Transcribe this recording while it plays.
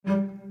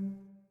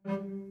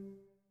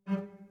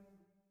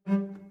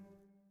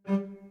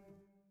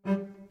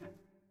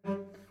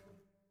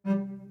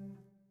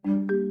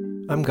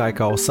I'm Guy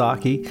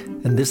Kawasaki,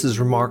 and this is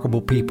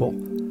Remarkable People.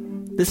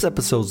 This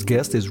episode's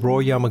guest is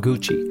Roy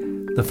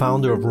Yamaguchi, the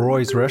founder of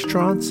Roy's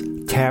Restaurants,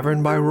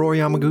 Tavern by Roy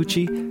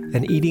Yamaguchi,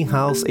 and Eating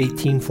House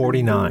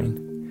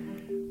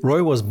 1849.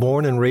 Roy was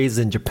born and raised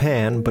in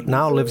Japan, but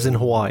now lives in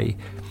Hawaii.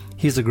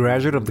 He's a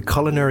graduate of the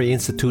Culinary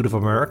Institute of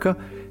America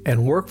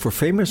and worked for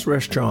famous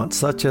restaurants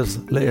such as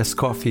Les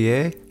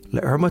Escoffiers, Le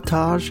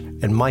Hermitage,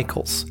 and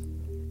Michael's.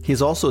 He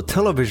is also a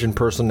television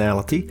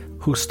personality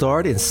who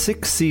starred in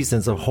 6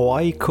 seasons of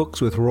Hawaii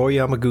Cooks with Roy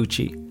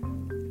Yamaguchi.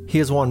 He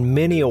has won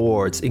many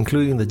awards,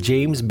 including the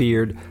James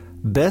Beard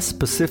Best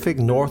Pacific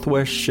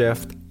Northwest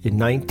Chef in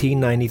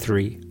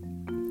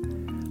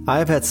 1993. I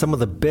have had some of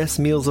the best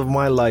meals of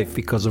my life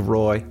because of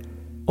Roy.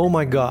 Oh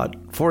my God,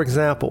 for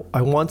example,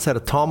 I once had a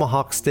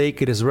tomahawk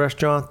steak at his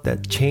restaurant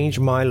that changed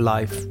my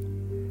life.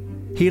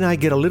 He and I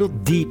get a little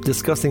deep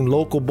discussing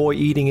local boy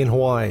eating in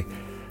Hawaii.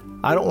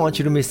 I don't want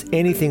you to miss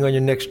anything on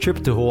your next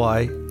trip to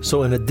Hawaii,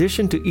 so in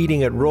addition to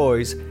eating at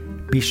Roy's,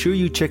 be sure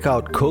you check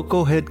out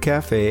Koko Head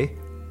Cafe,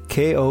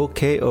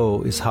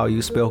 K-O-K-O is how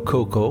you spell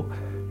Koko,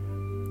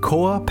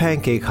 Koa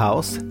Pancake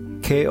House,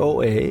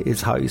 K-O-A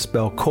is how you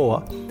spell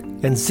Koa,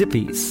 and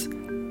Zippy's.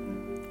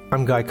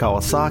 I'm Guy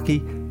Kawasaki,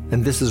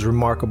 and this is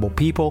Remarkable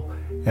People,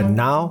 and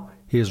now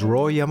here's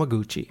Roy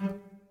Yamaguchi.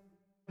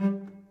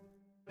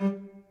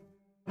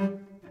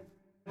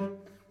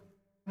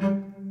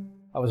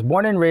 I was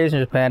born and raised in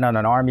Japan on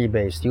an army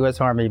base,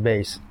 U.S. Army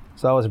base.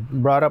 So I was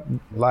brought up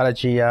a lot of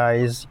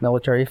GIs,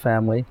 military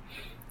family.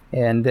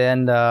 And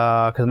then,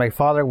 because my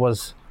father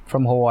was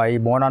from Hawaii,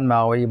 born on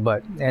Maui,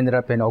 but ended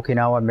up in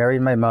Okinawa,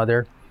 married my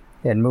mother,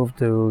 and moved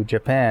to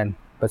Japan.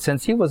 But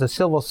since he was a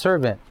civil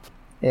servant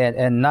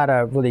and not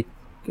a really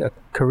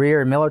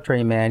career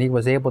military man, he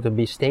was able to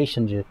be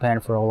stationed in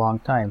Japan for a long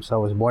time. So I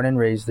was born and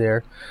raised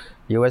there,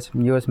 U.S.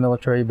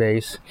 military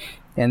base.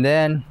 And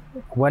then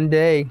one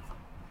day,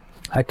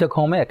 I took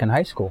home ec in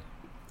high school.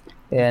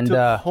 And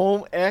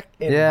home ec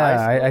in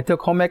high school? I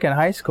took home ec in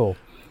high school.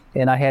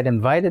 And I had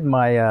invited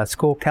my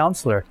school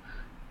counselor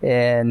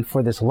and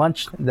for this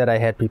lunch that I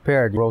had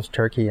prepared, roast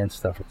turkey and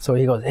stuff. So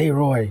he goes, "Hey,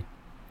 Roy,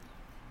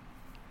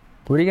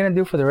 what are you going to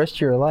do for the rest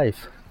of your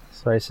life?"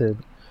 So I said,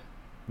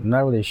 "I'm not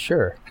really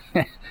sure."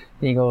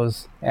 He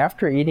goes,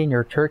 "After eating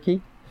your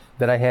turkey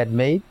that I had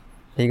made,"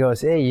 he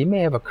goes, "Hey, you may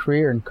have a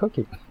career in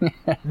cooking."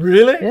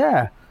 Really?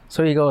 Yeah.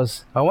 So he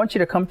goes, "I want you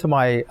to come to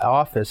my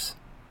office."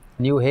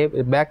 New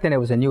Haven, back then it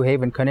was in New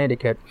Haven,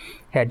 Connecticut.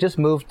 Had just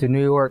moved to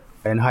New York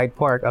in Hyde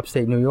Park,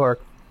 upstate New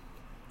York.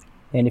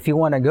 And if you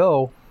want to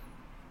go,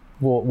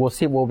 we'll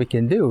see what we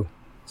can do.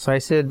 So I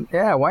said,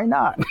 "Yeah, why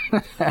not?"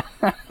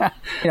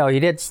 He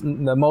did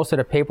most of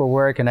the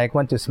paperwork, and I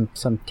went to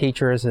some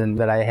teachers and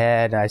that I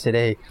had. And I said,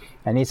 "Hey,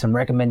 I need some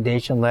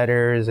recommendation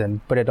letters," and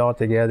put it all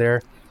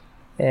together.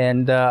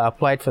 And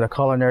applied for the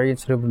Culinary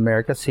Institute of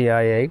America,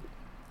 CIA.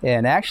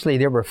 And actually,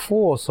 they were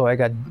full, so I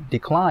got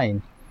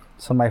declined.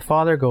 So my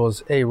father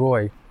goes, "Hey,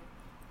 Roy,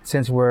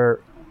 since we're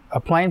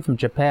applying from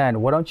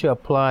Japan, why don't you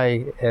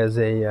apply as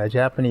a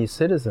Japanese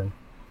citizen?"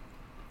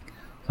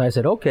 So I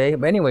said, "Okay."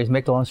 But anyways,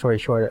 make the long story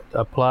short,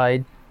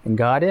 applied and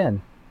got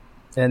in.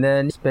 And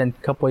then spent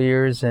a couple of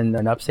years in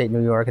upstate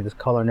New York at this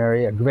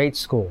culinary, a great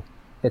school.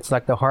 It's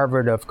like the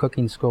Harvard of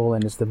cooking school,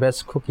 and it's the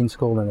best cooking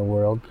school in the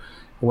world.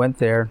 Went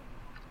there,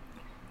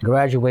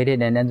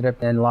 graduated, and ended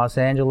up in Los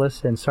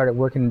Angeles and started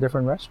working in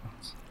different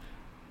restaurants.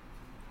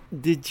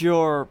 Did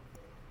your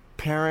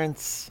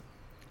parents,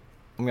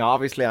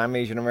 obviously I'm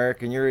Asian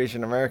American, you're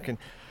Asian American,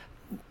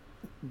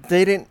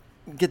 they didn't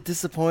get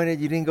disappointed?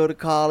 You didn't go to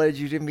college,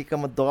 you didn't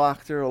become a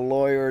doctor, a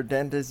lawyer, a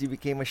dentist, you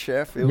became a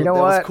chef? That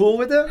was cool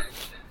with them?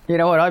 You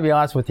know what, I'll be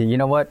honest with you. You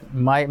know what,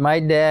 my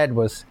dad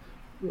was,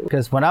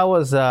 because when I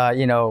was,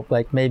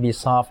 like maybe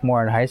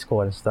sophomore in high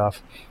school and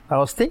stuff, I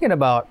was thinking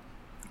about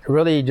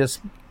really just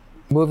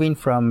moving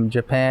from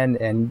Japan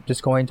and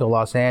just going to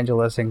Los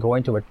Angeles and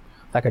going to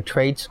a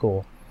trade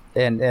school.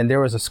 And there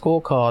was a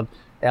school called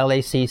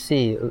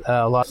LACC,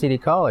 Los City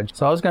College.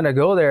 So I was going to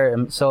go there.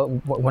 And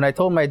so when I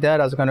told my dad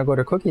I was going to go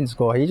to cooking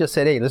school, he just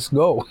said, "Hey, let's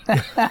go."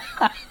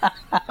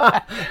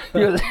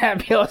 He was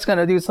happy I was going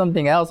to do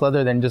something else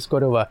other than just go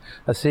to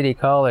a city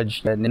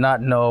college and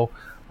not know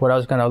what I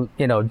was going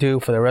to, do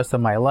for the rest of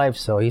my life.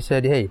 So he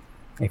said, "Hey,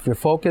 if you're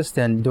focused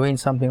and doing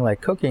something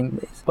like cooking."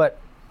 But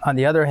on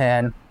the other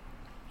hand,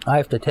 I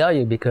have to tell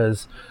you,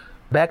 because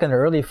back in the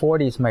early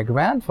 40s, my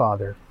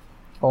grandfather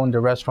owned a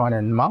restaurant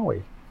in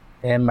Maui.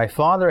 And my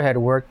father had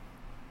worked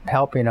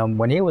helping him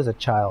when he was a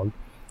child.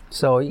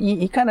 So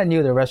he kind of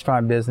knew the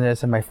restaurant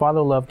business, and my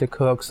father loved to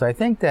cook. So I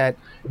think that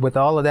with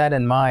all of that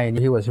in mind,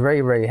 he was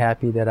very, very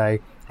happy that I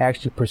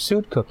actually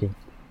pursued cooking,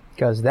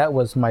 because that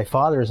was my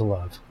father's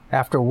love.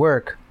 After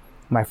work,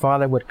 my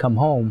father would come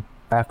home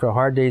after a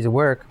hard day's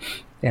work,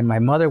 and my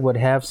mother would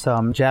have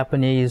some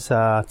Japanese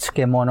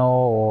tsukemono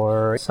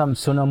or some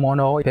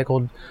sunomono,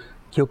 pickled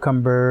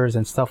cucumbers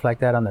and stuff like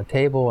that on the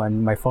table,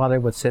 and my father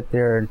would sit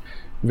there and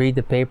read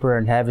the paper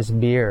and have his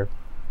beer.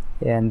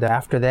 And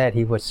after that,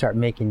 he would start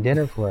making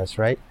dinner for us,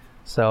 right?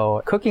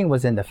 So cooking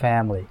was in the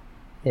family.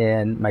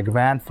 And my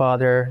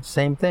grandfather,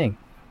 same thing.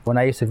 When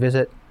I used to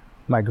visit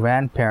my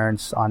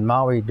grandparents on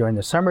Maui during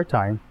the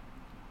summertime,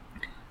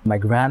 my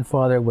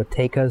grandfather would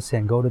take us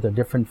and go to the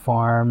different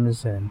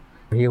farms, and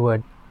he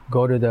would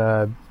go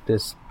to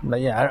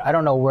I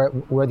don't know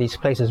where these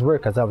places were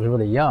because I was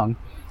really young,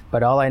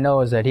 but all I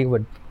know is that he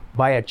would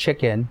buy a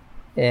chicken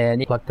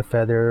and pluck the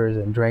feathers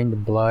and drain the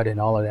blood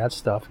and all of that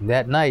stuff. And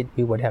that night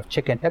we would have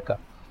chicken tikka.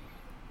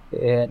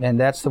 And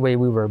that's the way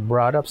we were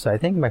brought up. So I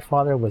think my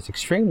father was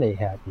extremely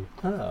happy.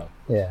 Oh.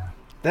 Yeah.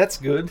 That's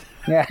good.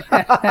 Yeah.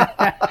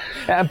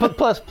 But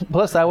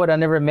plus, I would have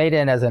never made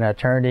it as an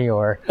attorney,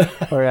 or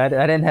I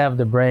didn't have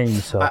the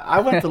brains. So I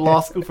went to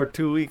law school for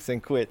 2 weeks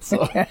and quit.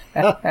 So,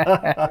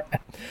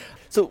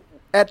 so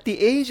at the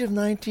age of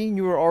 19,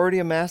 you were already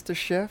a master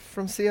chef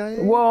from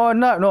CIA? Well,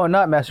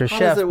 not master How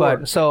chef, does it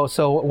but work?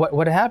 so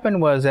what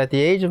happened was at the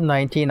age of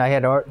 19,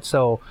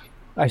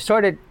 I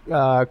started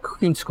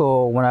cooking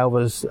school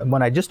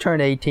when I just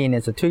turned 18.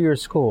 It's a 2-year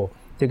school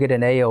to get an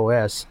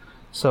AOS.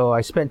 So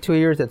I spent 2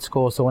 years at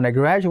school. So when I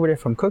graduated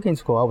from cooking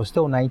school, I was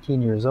still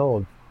 19 years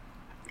old.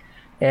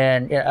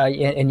 And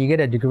you get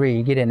a degree,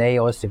 you get an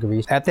AOS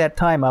degree. At that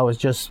time, I was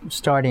just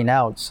starting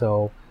out,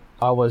 so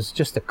I was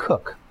just a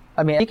cook.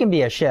 I mean, you can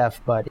be a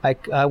chef, but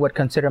I would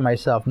consider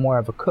myself more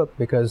of a cook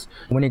because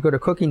when you go to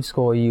cooking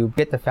school, you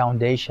get the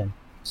foundation.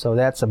 So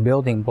that's a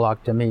building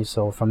block to me.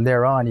 So from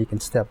there on, you can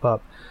step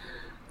up.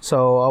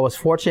 So I was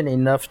fortunate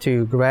enough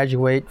to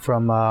graduate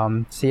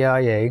from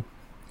CIA.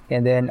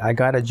 And then I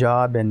got a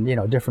job in,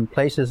 different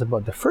places.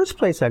 But the first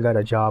place I got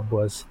a job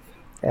was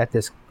at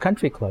this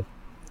country club,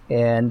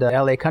 and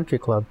LA Country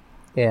Club.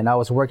 And I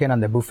was working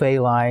on the buffet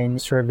line,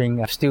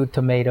 serving stewed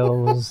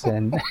tomatoes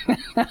and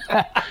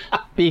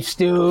beef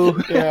stew.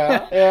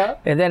 Yeah.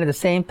 And then at the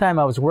same time,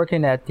 I was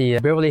working at the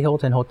Beverly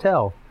Hilton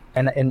Hotel.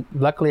 And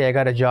luckily, I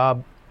got a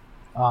job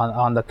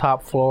on the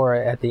top floor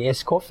at the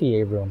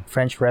Escoffier room,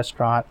 French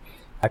restaurant,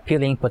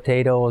 peeling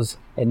potatoes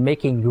and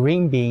making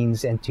green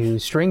beans into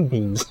string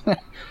beans.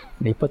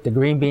 And he put the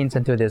green beans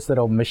into this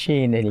little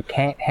machine and he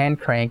can't hand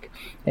crank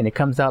and it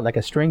comes out like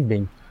a string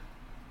bean.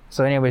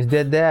 So anyways,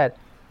 did that.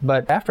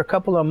 But after a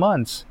couple of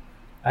months,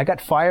 I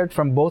got fired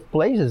from both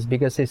places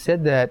because they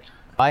said that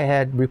I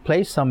had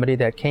replaced somebody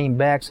that came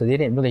back, so they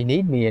didn't really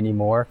need me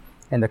anymore.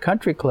 And the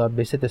country club,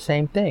 they said the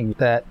same thing,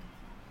 that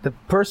the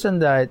person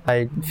that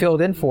I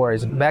filled in for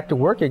is back to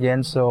work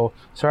again, so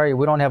sorry,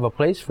 we don't have a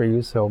place for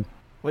you. So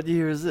What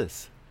year is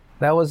this?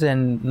 that was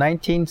in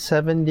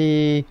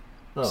 1970.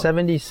 Oh.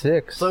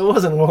 76. So it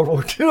wasn't World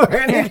War II or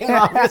anything,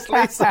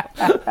 obviously. So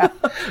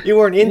you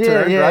were an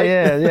intern, right?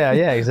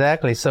 Yeah,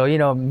 exactly. So,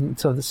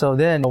 so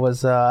then I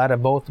was out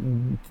of both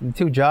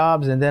 2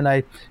 jobs, and then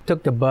I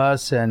took the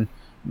bus and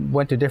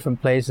went to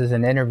different places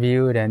and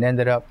interviewed and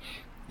ended up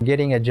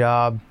getting a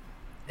job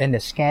in the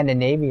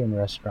Scandinavian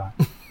restaurant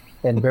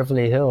in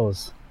Beverly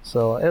Hills.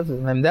 So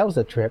that was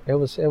a trip. It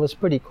was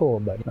pretty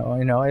cool, but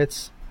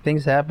it's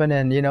things happen,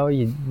 and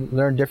you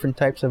learn different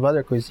types of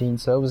other cuisines,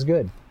 so it was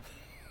good.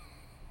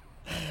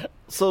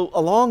 So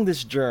along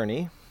this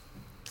journey,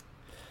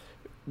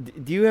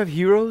 do you have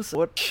heroes?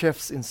 What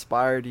chefs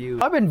inspired you?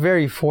 I've been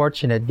very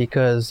fortunate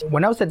because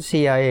when I was at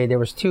CIA, there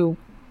was 2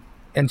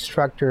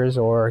 instructors,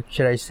 or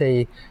should I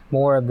say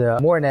more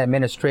in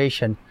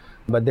administration.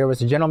 But there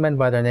was a gentleman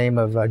by the name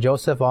of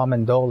Joseph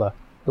Amendola,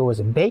 who was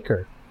a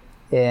baker,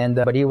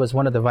 but he was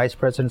one of the vice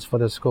presidents for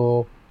the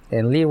school,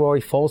 and Leroy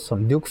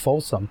Folsom, Duke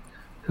Folsom,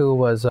 who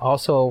was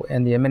also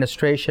in the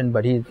administration,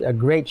 but he's a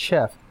great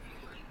chef.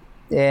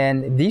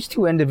 And these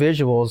 2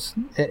 individuals,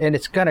 and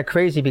it's kind of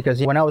crazy because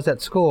when I was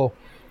at school,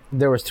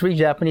 there was 3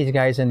 Japanese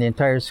guys in the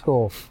entire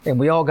school, and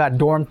we all got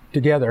dormed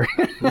together.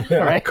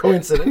 Right?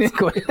 Coincidence.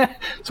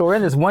 So we're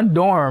in this one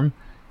dorm,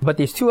 but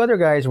these 2 other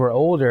guys were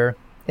older,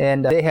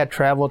 and they had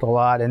traveled a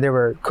lot, and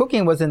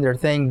cooking wasn't their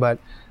thing, but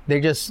they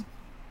just,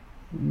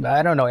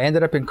 I don't know,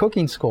 ended up in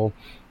cooking school.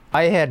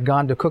 I had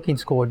gone to cooking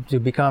school to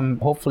become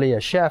hopefully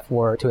a chef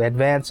or to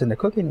advance in the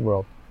cooking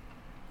world.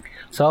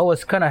 So I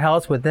was kind of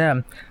housed with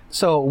them.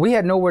 So we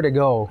had nowhere to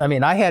go. I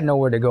mean, I had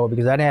nowhere to go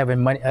because I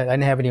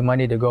didn't have any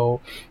money to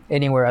go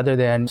anywhere other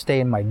than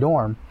stay in my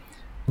dorm.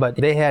 But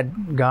they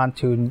had gone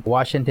to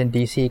Washington,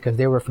 D.C. because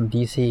they were from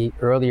D.C.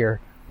 earlier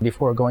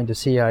before going to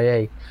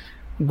CIA.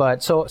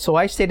 But so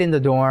I stayed in the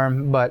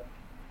dorm. But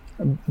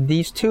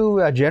these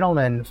 2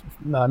 gentlemen,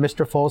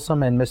 Mr.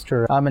 Folsom and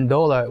Mr.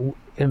 Amendola,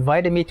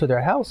 invited me to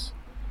their house.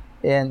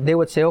 And they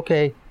would say,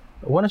 okay,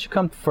 why don't you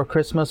come for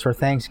Christmas or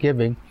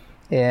Thanksgiving?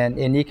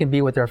 And you can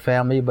be with our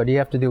family, but you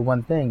have to do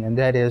one thing, and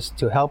that is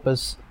to help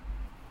us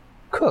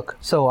cook.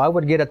 So I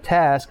would get a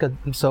task.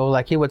 So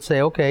like he would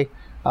say, okay,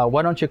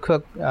 why don't you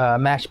cook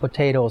mashed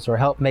potatoes or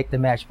help make the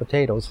mashed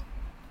potatoes?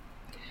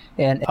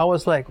 And I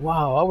was like,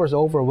 wow, I was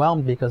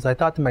overwhelmed because I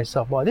thought to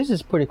myself, wow, this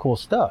is pretty cool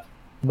stuff.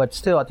 But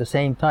still at the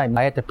same time,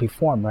 I had to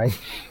perform, right?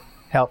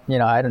 Help,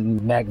 I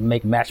didn't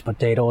make mashed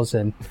potatoes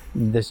in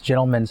this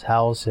gentleman's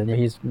house, and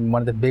he's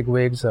one of the big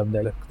wigs of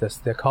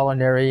the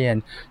culinary,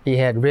 and he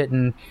had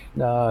written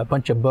a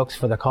bunch of books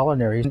for the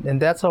culinary,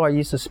 and that's how I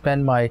used to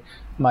spend my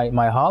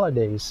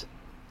holidays,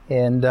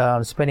 and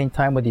spending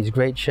time with these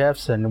great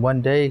chefs. And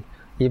one day,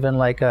 Even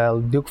like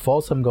Duke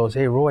Folsom goes,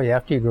 "Hey Roy,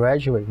 after you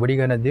graduate, what are you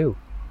gonna do?"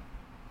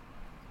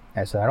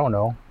 I said, "I don't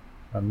know.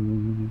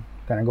 I'm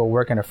gonna go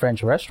work in a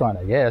French restaurant,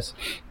 I guess."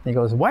 He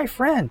goes, "Why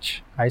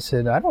French?" I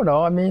said, "I don't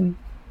know. I mean,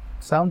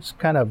 sounds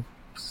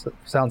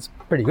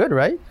pretty good,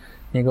 right?"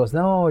 And he goes,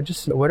 "No,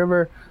 just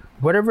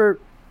whatever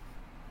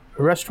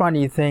restaurant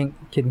you think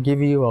can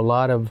give you a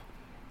lot of,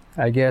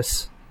 I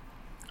guess,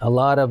 a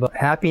lot of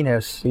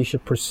happiness, you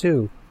should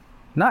pursue.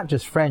 Not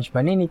just French,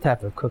 but any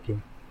type of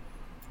cooking."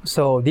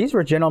 So these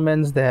were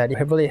gentlemen that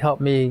have really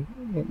helped me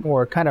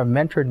or kind of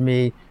mentored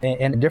me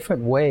in a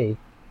different way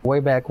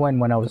back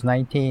when I was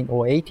 18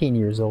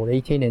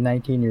 and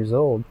 19 years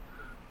old.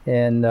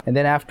 And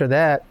then after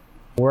that,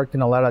 worked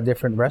in a lot of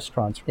different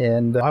restaurants.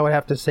 And I would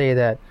have to say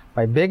that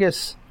my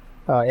biggest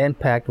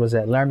impact was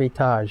at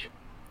L'Hermitage.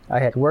 I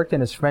had worked in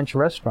this French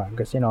restaurant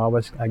because, I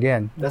was,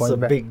 again... That's a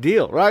big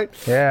deal, right?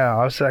 Yeah,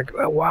 I was like,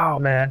 oh, wow,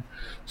 man.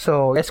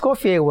 So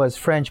Escoffier was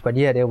French, but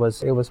yet it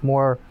was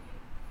more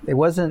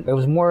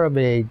of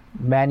a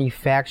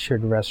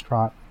manufactured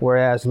restaurant,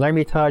 whereas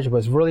L'Hermitage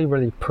was really,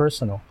 really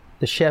personal.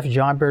 The chef,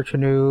 Jean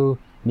Bertranu,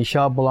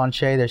 Michel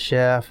Boulanger, the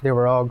chef, they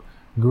were all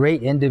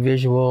great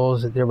individuals.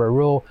 They were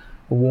real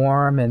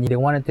warm, and they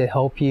wanted to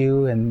help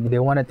you, and they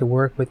wanted to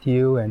work with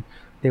you, and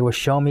they would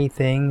show me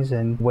things,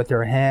 and with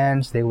their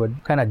hands, they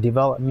would kind of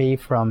develop me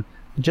from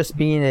just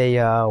being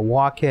a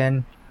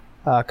walk-in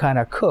kind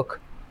of cook.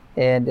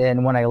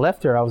 And when I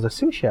left there, I was a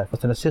sous chef. I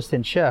was an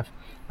assistant chef.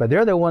 But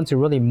they're the ones who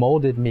really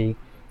molded me.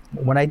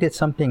 When I did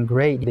something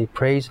great, they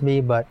praised me.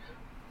 But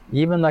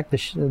even like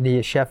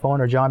the chef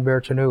owner, John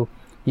Bertranu,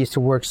 used to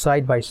work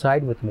side by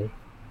side with me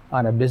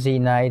on a busy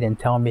night and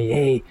tell me,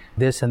 "Hey,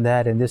 this and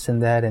that and this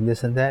and that and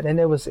this and that." And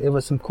it was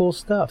some cool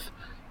stuff.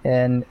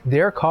 And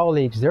their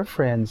colleagues, their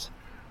friends,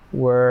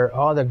 were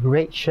all the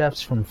great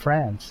chefs from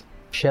France.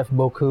 Chef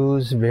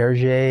Bocuse,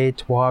 Verger,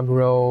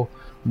 Toigros,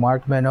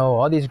 Marc Menot,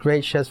 all these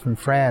great chefs from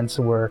France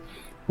were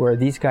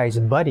these guys'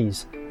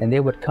 buddies, and they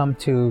would come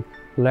to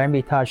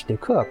L'Hermitage to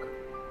cook.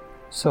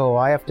 So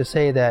I have to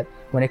say that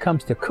when it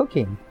comes to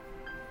cooking,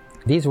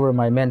 these were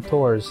my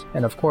mentors.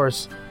 And of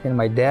course,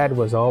 my dad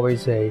was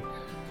always a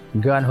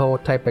gun-ho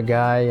type of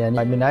guy. And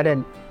I mean,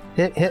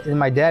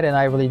 my dad and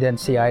I really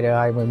didn't see eye to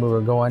eye when we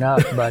were growing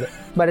up.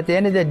 But at the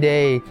end of the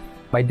day,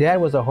 my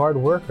dad was a hard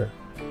worker,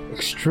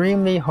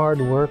 extremely hard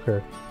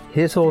worker.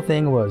 His whole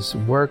thing was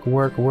work.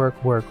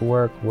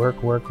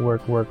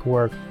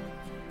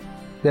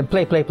 Then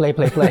play.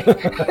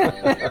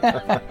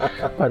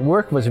 But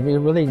work was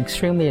really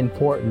extremely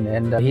important,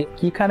 and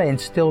he kind of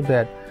instilled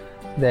that,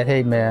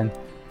 hey man,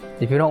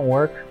 if you don't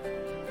work,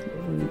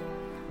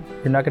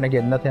 you're not going to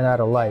get nothing out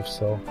of life.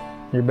 So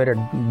you better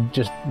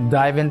just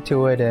dive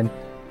into it and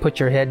put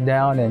your head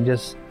down and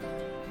just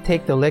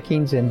take the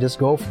lickings and just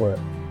go for it.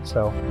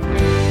 So.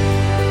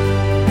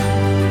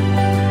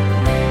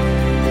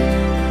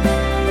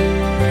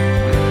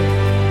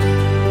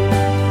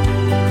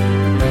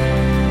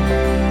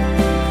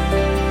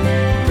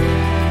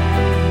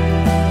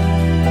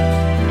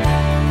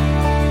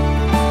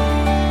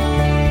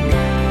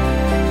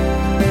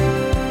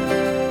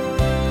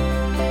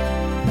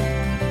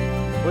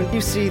 You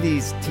see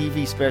these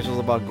TV specials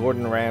about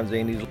Gordon Ramsay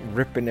and he's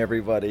ripping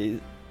everybody.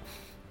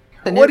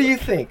 What do you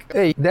think?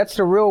 Hey, that's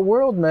the real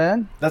world,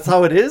 man. That's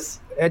how it is?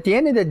 At the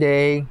end of the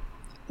day,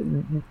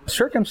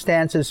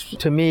 circumstances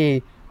to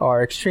me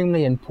are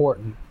extremely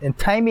important, and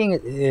timing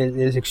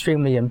is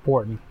extremely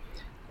important.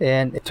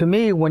 And to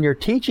me, when you're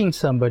teaching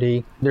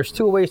somebody, there's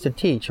two ways to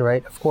teach,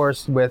 right? Of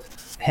course,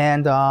 with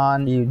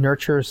hand-on, you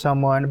nurture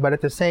someone, but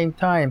at the same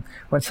time,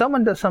 when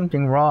someone does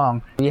something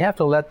wrong, you have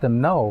to let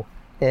them know.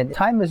 And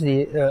time is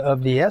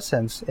of the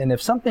essence. And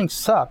if something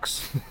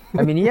sucks,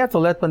 I mean, you have to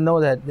let them know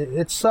that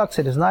it sucks.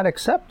 It is not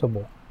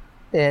acceptable.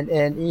 And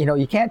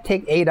you can't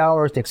take 8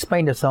 hours to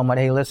explain to someone,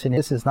 hey, listen,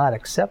 this is not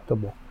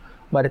acceptable.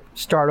 But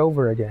start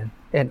over again.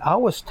 And I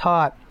was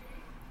taught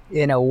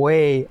in a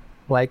way,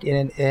 like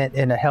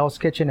in a Hell's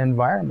Kitchen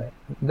environment.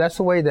 That's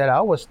the way that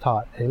I was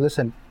taught. Hey,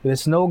 listen, if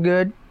it's no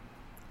good,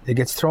 it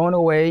gets thrown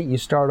away, you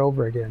start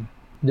over again.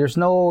 There's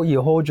no,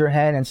 you hold your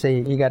hand and say,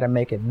 you got to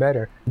make it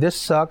better. This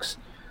sucks.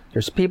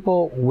 There's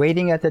people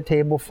waiting at the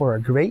table for a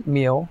great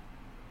meal,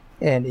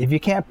 and if you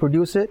can't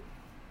produce it,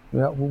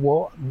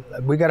 well,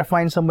 we got to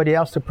find somebody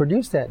else to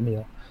produce that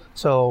meal.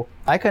 So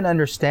I can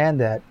understand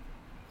that.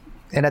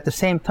 And at the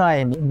same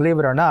time, believe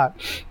it or not,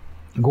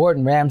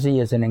 Gordon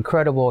Ramsay is an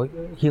incredible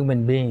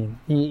human being.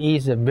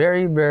 He's a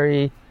very,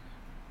 very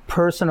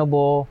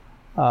personable,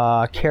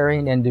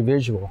 caring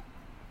individual.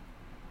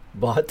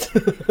 But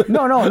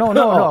no.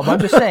 I'm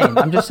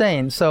just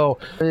saying. So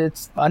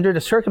it's under the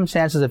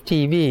circumstances of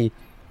TV.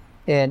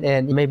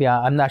 And maybe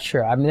I'm not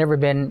sure. I've never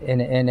been in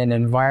an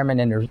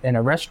environment in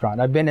a restaurant.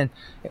 I've been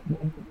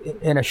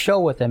in a show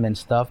with him and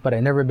stuff, but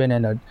I've never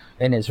been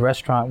in his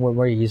restaurant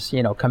where he's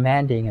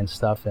commanding and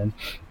stuff. And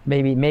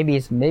maybe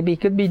it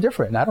could be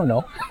different. I don't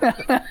know.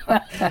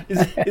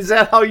 Is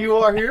that how you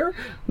are here?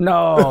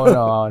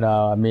 No.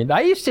 I mean,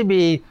 I used to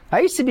be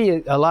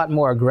a lot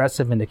more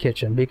aggressive in the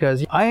kitchen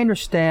because I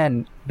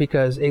understand.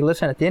 Because hey,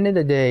 listen, at the end of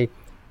the day,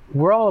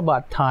 we're all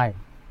about time.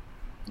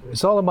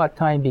 It's all about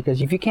time,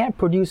 because if you can't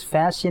produce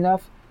fast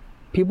enough,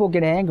 people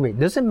get angry. It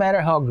doesn't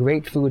matter how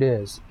great food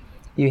is.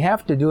 You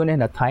have to do it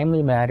in a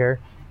timely manner,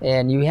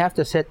 and you have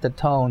to set the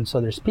tone. So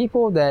there's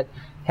people that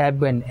have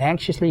been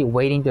anxiously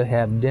waiting to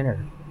have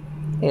dinner.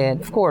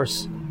 And of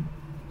course,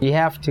 you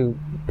have to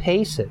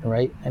pace it,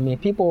 right? I mean,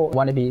 people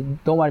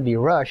don't want to be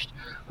rushed,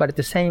 but at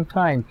the same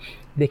time,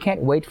 they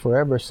can't wait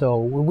forever. So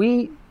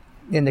we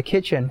in the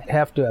kitchen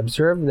have to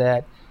observe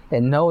that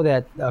and know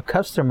that a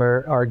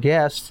customer, our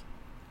guests,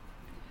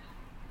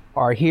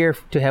 are here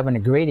to have a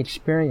great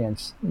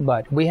experience,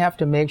 but we have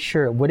to make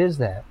sure, what is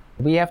that?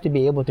 We have to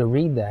be able to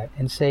read that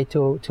and say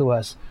to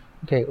us,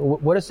 okay,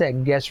 what does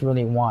that guest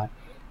really want?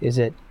 Is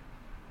it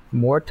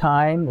more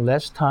time,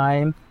 less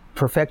time,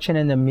 perfection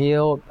in the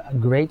meal,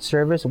 great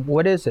service?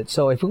 What is it?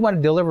 So if we want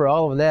to deliver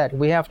all of that,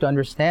 we have to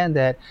understand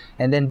that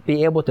and then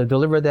be able to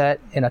deliver that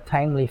in a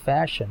timely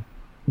fashion.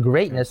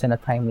 Greatness in a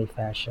timely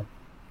fashion.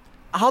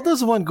 How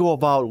does one go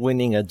about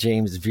winning a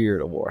James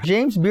Beard Award?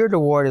 James Beard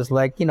Award is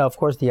like, of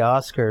course, the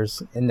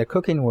Oscars in the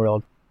cooking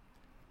world.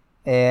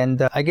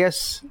 And I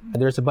guess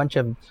there's a bunch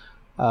of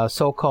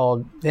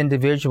so-called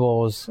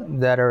individuals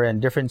that are in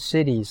different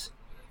cities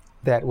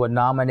that would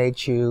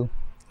nominate you.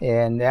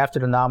 And after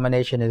the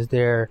nomination is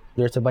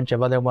there's a bunch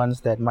of other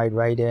ones that might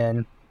write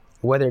in,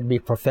 whether it be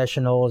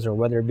professionals or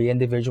whether it be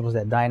individuals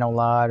that dine a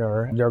lot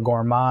or they're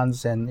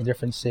gourmands in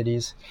different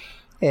cities.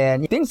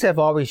 And things have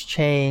always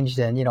changed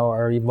and,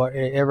 are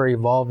ever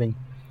evolving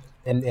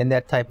in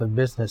that type of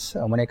business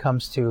when it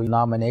comes to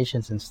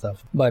nominations and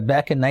stuff. But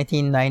back in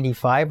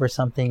 1995 or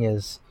something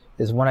is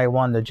when I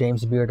won the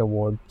James Beard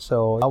Award.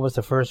 So I was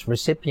the first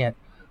recipient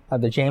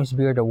of the James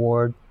Beard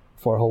Award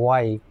for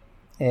Hawaii.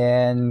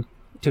 And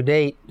to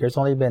date, there's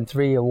only been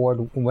 3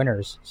 award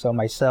winners. So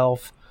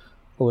myself,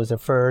 who was the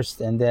first,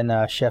 and then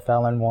Chef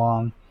Alan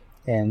Wong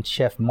and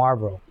Chef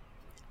Marlboro.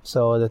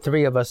 So the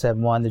 3 of us have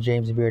won the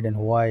James Beard in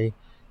Hawaii.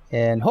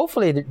 And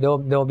hopefully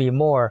there'll be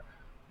more.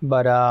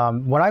 But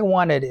when I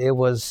won it, it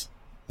was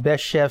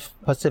Best Chef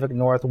Pacific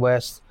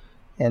Northwest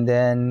and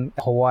then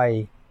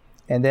Hawaii.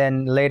 And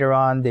then later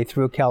on, they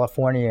threw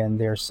California in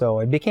there. So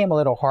it became a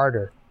little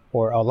harder,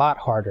 or a lot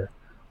harder,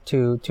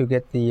 to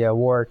get the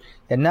award.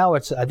 And now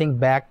it's, I think,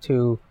 back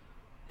to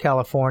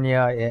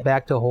California,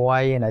 back to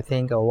Hawaii, and I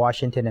think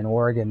Washington and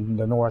Oregon,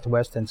 the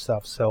Northwest and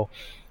stuff. So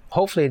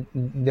hopefully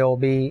there'll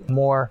be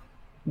more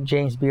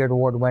James Beard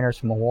Award winners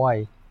from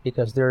Hawaii,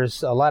 because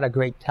there's a lot of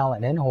great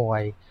talent in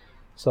Hawaii.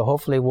 So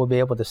hopefully we'll be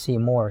able to see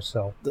more.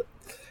 So,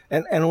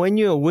 and when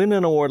you win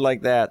an award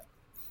like that,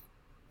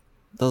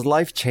 does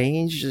life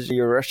change? Does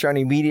your restaurant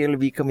immediately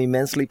become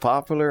immensely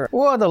popular?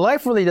 Well, the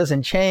life really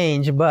doesn't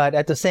change, but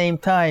at the same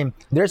time,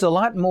 there's a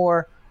lot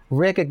more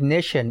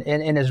recognition,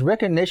 and it's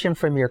recognition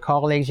from your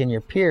colleagues and your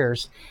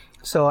peers.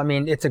 So, I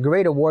mean, it's a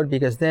great award,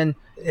 because then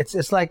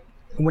it's like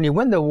when you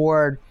win the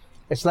award,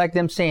 it's like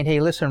them saying,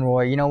 hey, listen,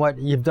 Roy, you know what?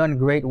 You've done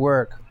great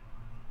work.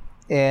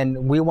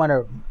 And we want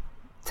to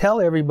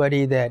tell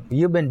everybody that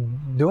you've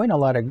been doing a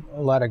lot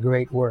of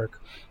great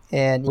work,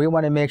 and we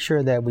want to make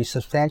sure that we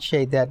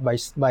substantiate that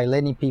by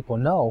letting people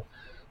know.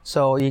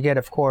 So you get,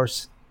 of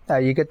course,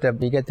 you get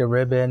the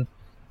ribbon,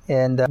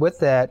 and with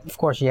that, of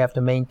course, you have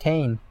to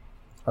maintain,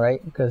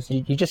 right? Because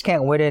you just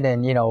can't win it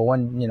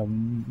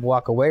and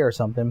walk away or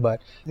something.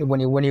 But when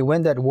you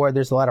win that award,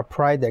 there's a lot of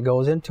pride that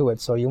goes into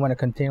it. So you want to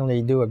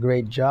continually do a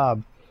great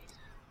job,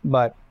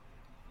 but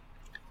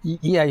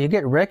yeah, you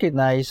get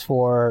recognized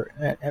for,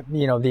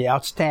 the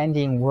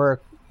outstanding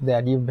work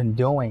that you've been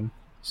doing.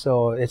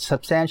 So it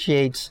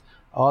substantiates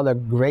all the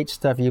great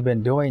stuff you've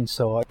been doing.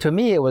 So to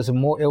me, it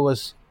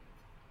was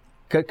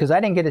because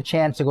I didn't get a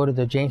chance to go to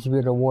the James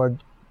Beard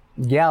Award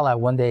Gala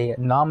when they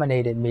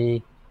nominated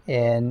me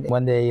and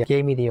when they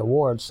gave me the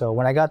award. So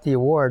when I got the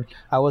award,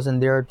 I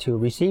wasn't there to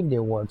receive the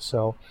award.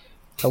 So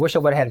I wish I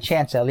would have had a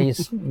chance to at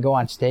least go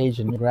on stage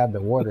and grab the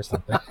award or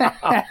something.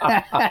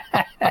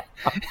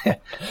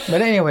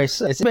 But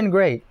anyways, it's been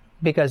great,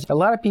 because a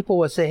lot of people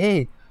would say,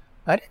 hey,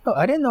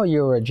 I didn't know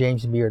you were a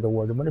James Beard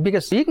Award winner,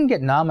 because you can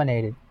get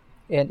nominated.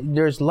 And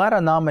there's a lot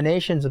of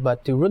nominations,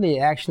 but to really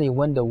actually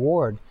win the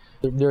award,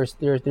 there's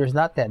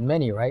not that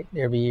many, right?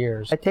 Every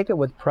year. I take it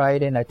with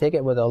pride, and I take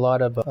it with a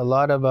lot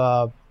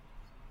of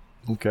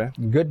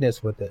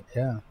goodness with it.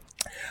 Yeah.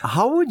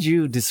 How would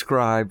you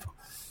describe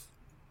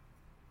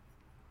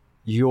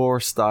your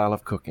style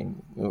of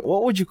cooking?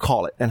 What would you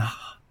call it?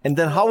 And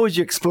then how would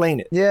you explain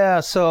it? Yeah,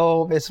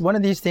 so it's one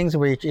of these things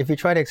where if you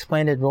try to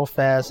explain it real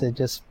fast, it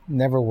just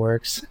never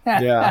works.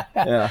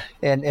 Yeah.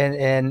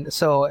 And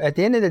so at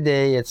the end of the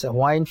day, it's a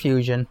Hawaiian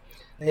fusion.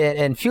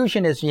 And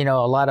fusion is, a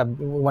lot of,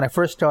 when I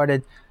first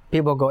started,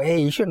 people go,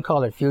 hey, you shouldn't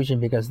call it fusion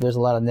because there's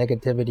a lot of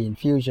negativity in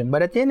fusion.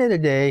 But at the end of the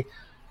day,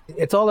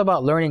 it's all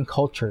about learning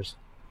cultures.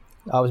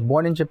 I was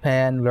born in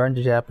Japan, learned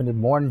Japanese,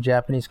 born in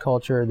Japanese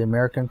culture, the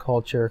American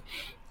culture.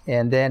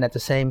 And then at the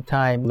same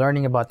time,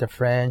 learning about the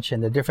French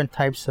and the different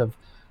types of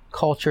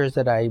cultures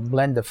that I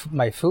blend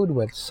my food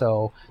with.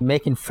 So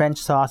making French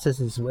sauces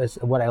is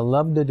what I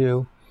love to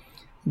do.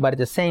 But at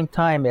the same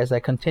time, as I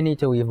continued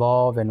to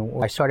evolve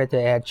and I started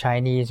to add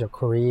Chinese or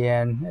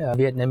Korean,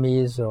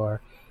 Vietnamese,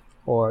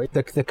 or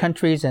the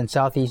countries in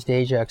Southeast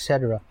Asia,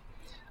 etc.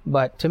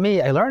 But to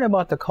me, I learned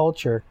about the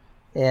culture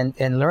and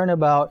learn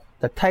about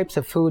the types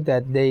of food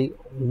that they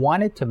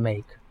wanted to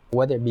make,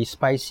 whether it be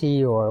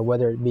spicy or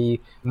whether it be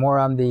more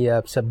on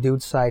the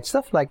subdued side,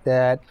 stuff like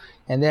that.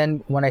 And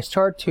then when I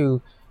start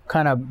to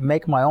kind of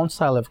make my own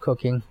style of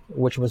cooking,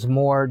 which was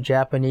more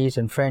Japanese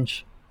and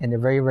French in the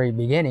very, very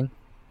beginning,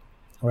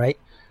 right?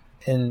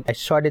 And I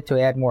started to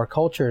add more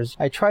cultures.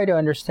 I try to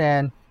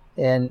understand,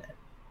 and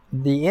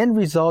the end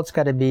result's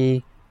got to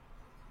be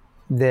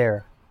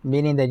there.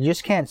 Meaning that you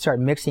just can't start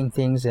mixing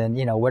things and,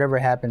 whatever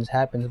happens,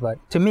 happens. But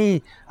to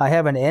me, I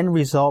have an end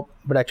result,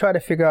 but I try to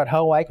figure out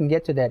how I can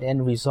get to that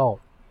end result.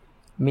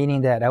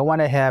 Meaning that I want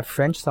to have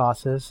French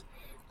sauces.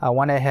 I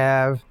want to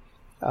have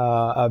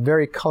a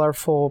very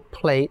colorful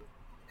plate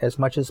as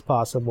much as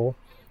possible.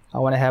 I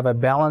want to have a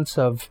balance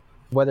of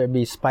whether it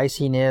be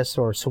spiciness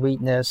or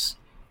sweetness,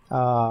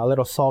 a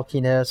little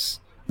saltiness,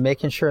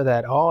 making sure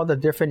that all the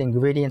different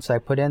ingredients I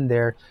put in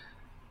there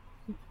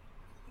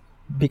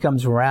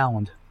becomes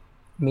round.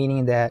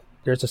 Meaning that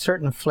there's a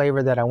certain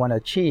flavor that I want to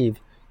achieve.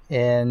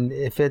 And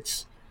if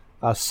it's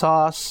a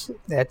sauce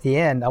at the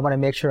end, I want to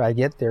make sure I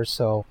get there.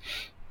 So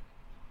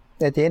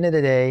at the end of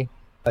the day,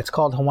 it's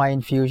called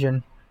Hawaiian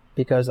Fusion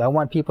because I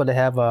want people to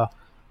have a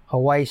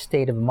Hawaii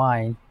state of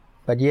mind,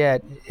 but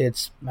yet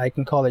I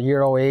can call it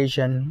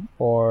Euro-Asian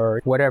or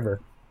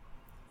whatever.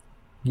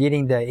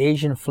 Getting the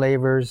Asian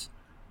flavors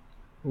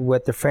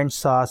with the French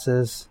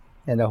sauces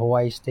and the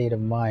Hawaii state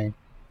of mind.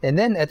 And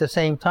then at the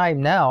same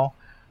time now,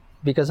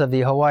 because of the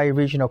Hawaii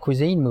regional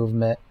cuisine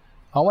movement,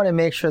 I want to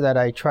make sure that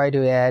I try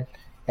to add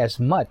as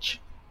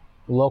much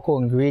local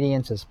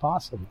ingredients as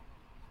possible.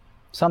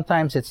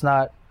 Sometimes it's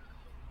not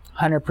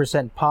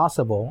 100%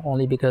 possible,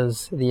 only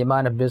because the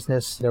amount of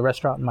business the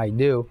restaurant might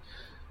do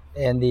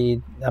and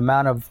the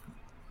amount of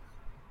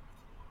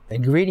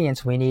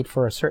ingredients we need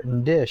for a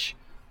certain dish.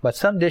 But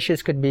some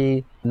dishes could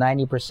be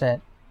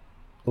 90%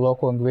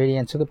 local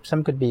ingredients.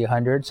 Some could be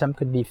 100, some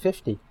could be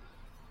 50,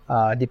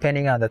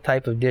 depending on the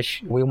type of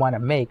dish we want to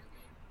make.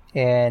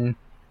 And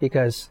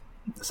because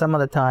some of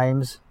the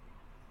times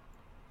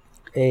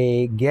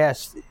a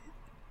guest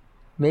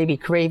may be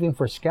craving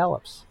for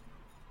scallops,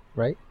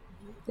 right?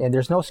 And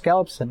there's no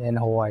scallops in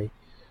Hawaii.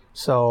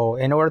 So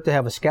in order to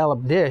have a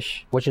scallop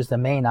dish, which is the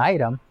main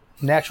item,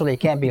 naturally it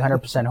can't be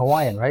 100%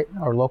 Hawaiian, right?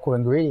 Or local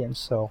ingredients.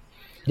 So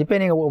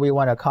depending on what we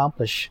want to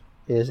accomplish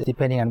is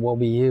depending on what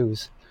we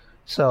use.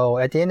 So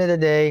at the end of the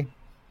day,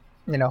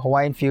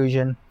 Hawaiian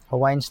fusion,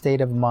 Hawaiian state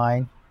of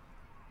mind,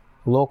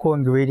 local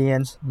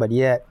ingredients, but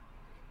yet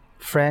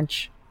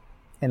French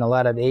and a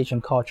lot of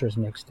Asian cultures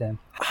mixed in.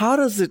 How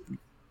does it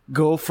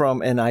go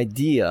from an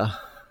idea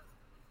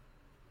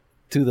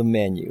to the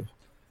menu?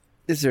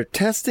 Is there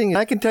testing?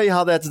 I can tell you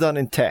how that's done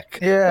in tech.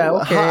 Yeah,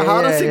 okay.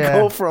 How does it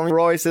go from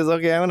Roy says,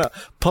 okay, I'm going to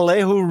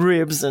palehu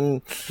ribs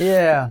and...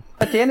 Yeah.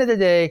 At the end of the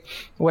day,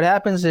 what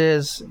happens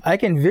is I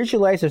can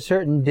visualize a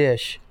certain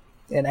dish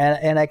and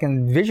I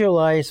can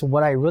visualize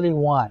what I really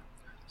want.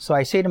 So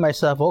I say to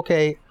myself,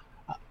 okay,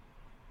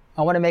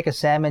 I want to make a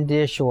salmon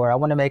dish, or I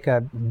want to make a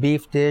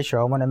beef dish, or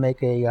I want to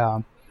make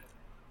a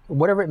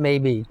whatever it may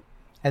be.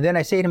 And then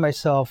I say to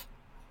myself,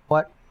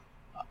 what?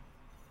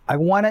 I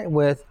want it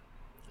with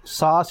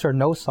sauce or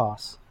no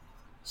sauce.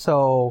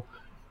 So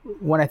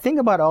when I think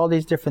about all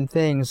these different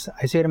things,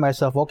 I say to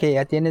myself, okay,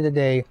 at the end of the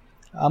day,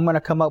 I'm going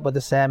to come up with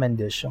a salmon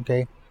dish,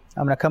 okay?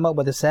 I'm going to come up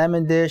with a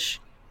salmon dish,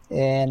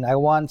 and I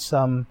want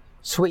some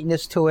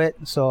sweetness to it.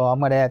 So I'm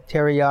going to add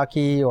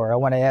teriyaki, or I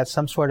want to add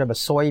some sort of a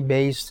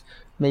soy-based,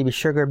 maybe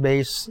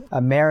sugar-based a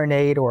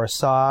marinade or a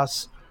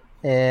sauce.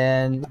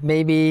 And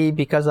maybe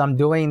because I'm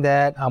doing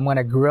that, I'm going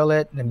to grill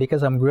it. And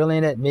because I'm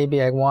grilling it,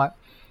 maybe I want,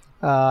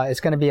 it's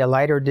going to be a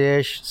lighter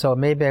dish. So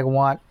maybe I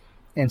want,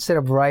 instead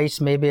of rice,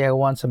 maybe I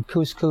want some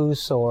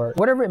couscous or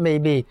whatever it may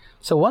be.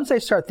 So once I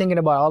start thinking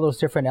about all those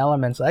different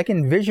elements, I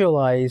can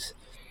visualize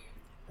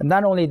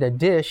not only the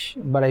dish,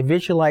 but I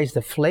visualize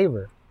the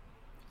flavor.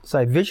 So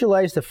I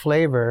visualize the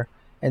flavor,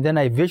 and then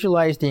I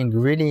visualize the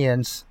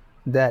ingredients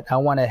that I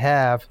want to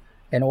have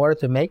in order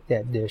to make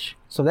that dish.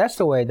 So that's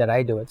the way that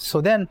I do it. So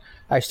then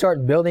I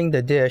start building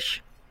the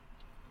dish.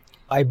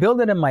 I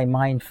build it in my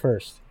mind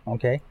first,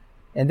 okay?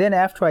 And then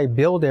after I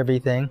build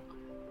everything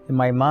in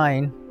my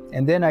mind,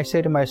 and then I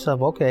say to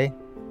myself, okay,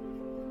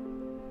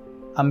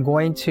 I'm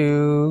going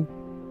to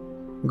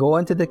go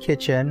into the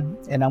kitchen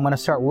and I'm going to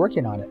start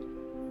working on it.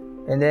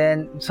 And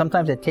then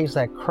sometimes it tastes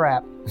like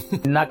crap,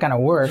 not going to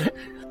work.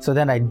 So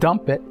then I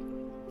dump it.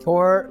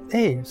 Or,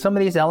 hey, some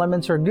of these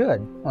elements are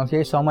good.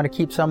 Okay, so I'm going to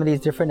keep some of these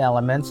different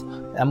elements.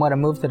 I'm going to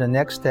move to the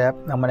next step.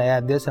 I'm going to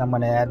add this, and I'm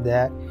going to add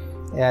that,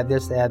 add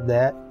this, add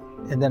that.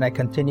 And then I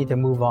continue to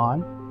move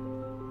on.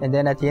 And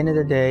then at the end of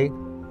the day,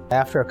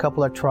 after a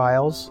couple of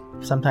trials,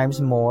 sometimes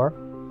more,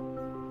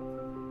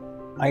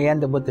 I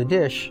end up with the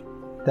dish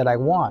that I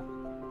want.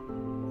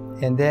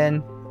 And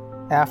then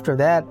after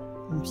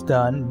that's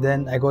done,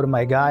 then I go to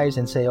my guys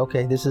and say,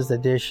 okay, this is the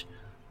dish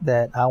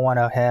that I want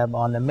to have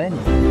on the menu.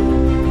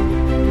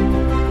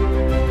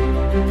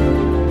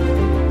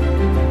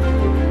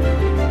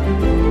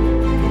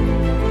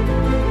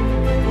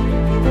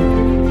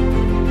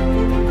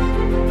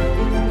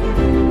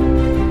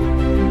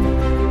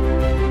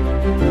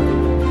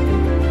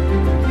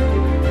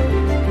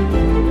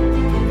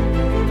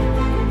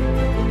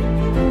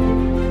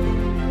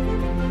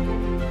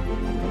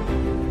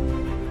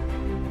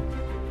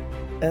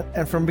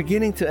 And from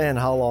beginning to end,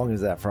 how long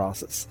is that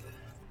process?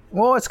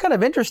 Well, it's kind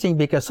of interesting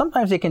because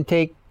sometimes it can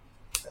take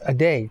a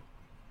day.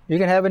 You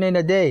can have it in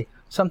a day.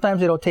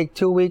 Sometimes it'll take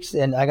 2 weeks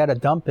and I got to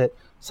dump it.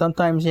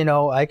 Sometimes,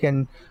 I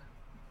can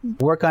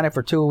work on it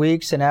for 2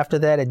 weeks and after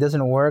that it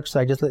doesn't work.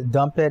 So I just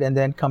dump it and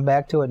then come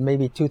back to it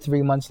maybe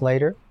 2-3 months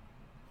later.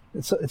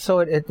 So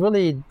it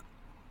really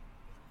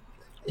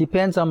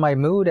depends on my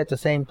mood at the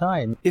same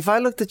time. If I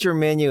looked at your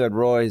menu at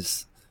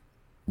Roy's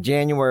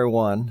January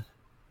 1,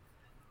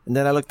 and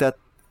then I looked at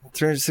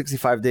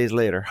 365 days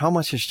later, how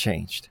much has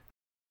changed?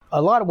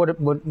 A lot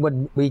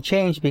would be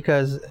changed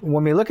because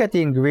when we look at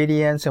the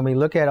ingredients and we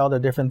look at all the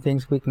different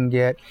things we can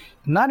get,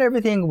 not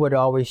everything would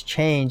always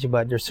change,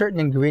 but there's certain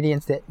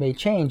ingredients that may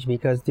change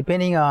because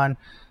depending on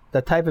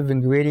the type of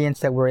ingredients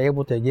that we're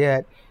able to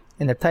get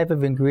and the type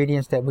of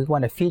ingredients that we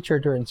want to feature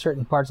during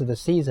certain parts of the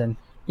season,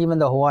 even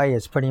though Hawaii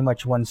is pretty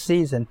much one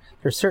season,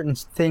 there's certain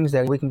things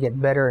that we can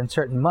get better in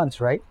certain months,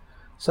 right?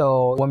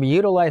 So when we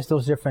utilize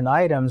those different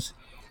items,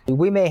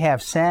 we may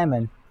have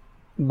salmon,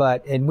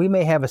 and we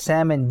may have a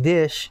salmon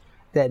dish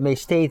that may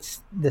stay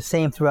the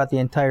same throughout the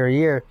entire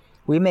year.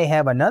 We may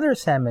have another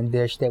salmon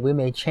dish that we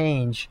may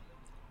change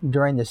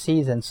during the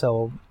season.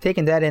 So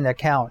taking that into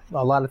account,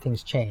 a lot of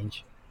things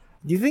change.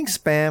 Do you think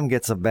Spam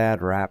gets a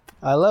bad rap?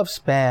 I love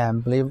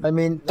Spam.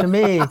 To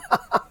me,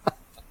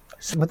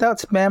 without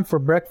Spam for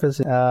breakfast,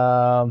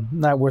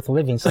 not worth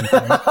living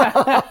sometimes.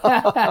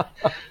 But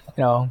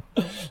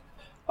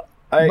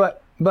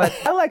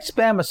I like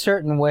Spam a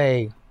certain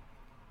way.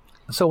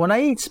 So when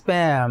I eat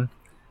Spam,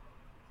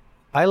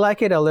 I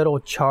like it a little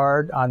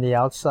charred on the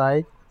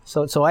outside.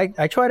 So I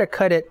try to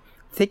cut it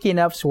thick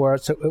enough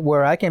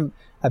where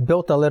I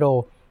built a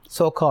little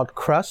so-called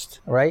crust,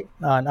 right,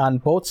 on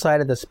both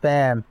sides of the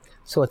Spam.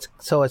 So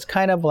it's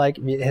kind of like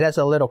it has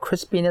a little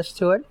crispiness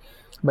to it,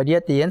 but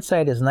yet the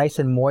inside is nice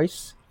and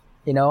moist,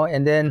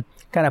 and then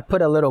kind of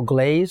put a little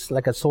glaze,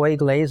 like a soy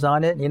glaze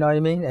on it, you know what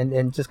I mean?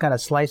 And just kind of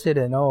slice it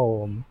and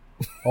oh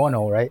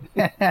no, right?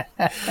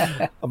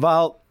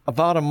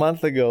 About a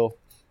month ago,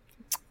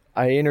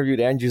 I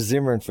interviewed Andrew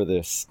Zimmern for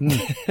this.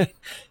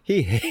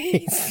 He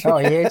hates Spam. Oh,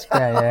 he hates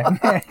Spam,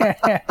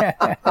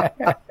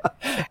 yeah.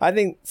 I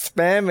think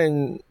Spam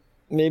and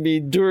maybe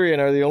durian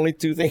are the only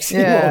two things he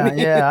won't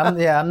eat.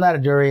 I'm not a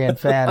durian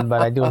fan,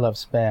 but I do love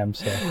Spam.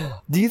 So,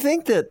 do you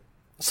think that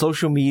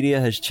social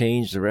media has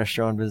changed the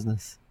restaurant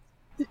business?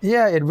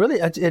 Yeah, it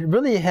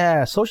really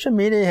has. Social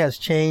media has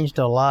changed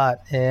a lot,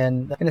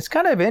 and it's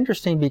kind of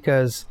interesting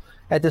because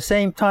at the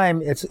same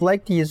time, it's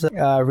like these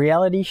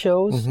reality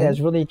shows has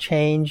really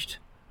changed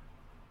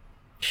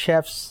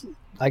chefs,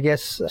 I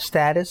guess,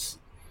 status.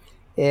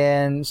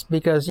 And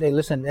because, hey,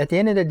 listen, at the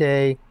end of the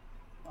day,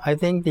 I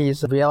think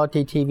these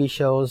reality TV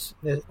shows,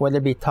 whether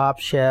it be Top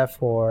Chef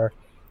or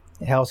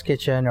Hell's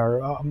Kitchen or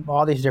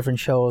all these different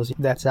shows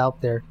that's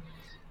out there,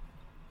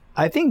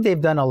 I think they've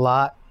done a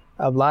lot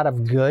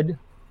of good.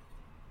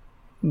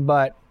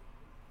 But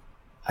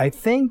I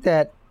think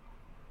that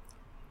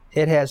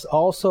it has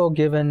also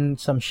given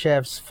some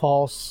chefs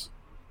false,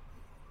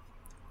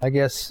 I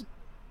guess,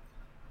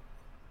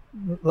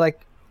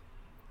 like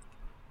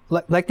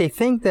they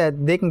think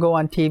that they can go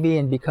on TV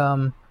and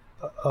become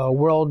a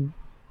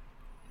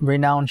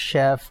world-renowned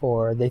chef,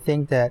 or they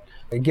think that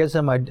it gives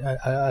them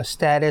a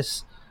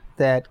status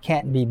that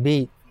can't be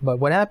beat. But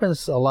what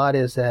happens a lot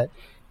is that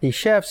the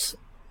chefs,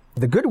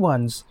 the good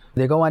ones,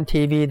 they go on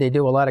TV, they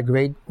do a lot of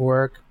great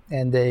work,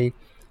 and they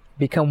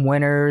become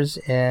winners,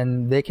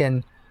 and they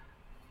can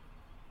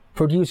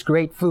produce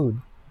great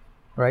food,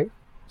 right?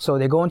 So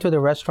they go into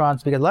the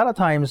restaurants, because a lot of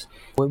times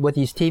with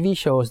these TV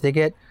shows, they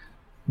get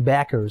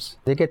backers.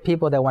 They get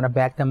people that want to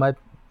back them up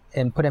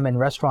and put them in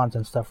restaurants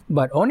and stuff.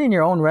 But owning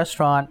your own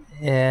restaurant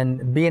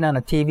and being on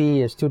a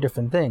TV is two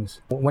different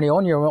things. When you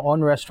own your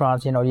own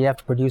restaurants, you have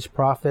to produce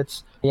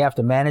profits. You have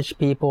to manage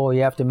people.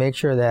 You have to make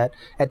sure that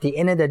at the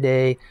end of the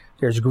day,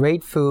 there's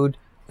great food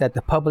that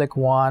the public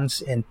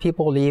wants and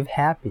people leave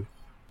happy.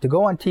 To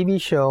go on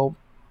TV show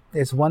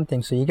is one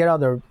thing. So you get all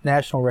the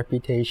national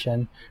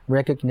reputation,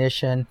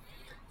 recognition,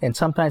 and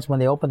sometimes when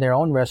they open their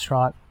own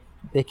restaurant,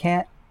 they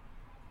can't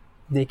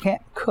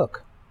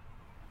cook.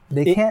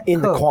 They can't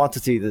in cook. the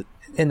quantity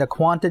and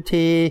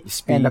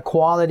the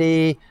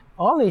quality,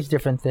 all these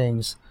different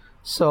things.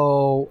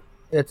 So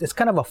it's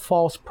kind of a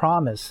false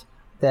promise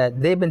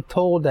that they've been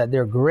told that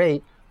they're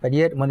great, but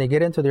yet when they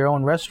get into their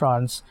own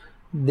restaurants,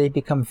 they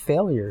become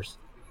failures.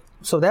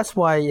 So that's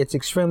why it's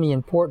extremely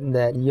important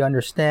that you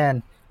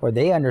understand, or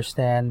they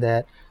understand,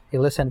 that, hey,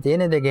 listen, at the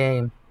end of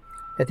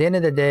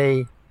the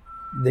day,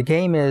 the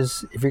game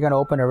is, if you're going to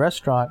open a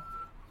restaurant,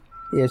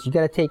 is you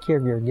got to take care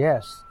of your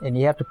guests, and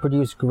you have to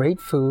produce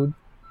great food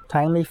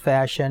timely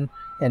fashion,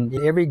 and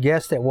every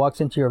guest that walks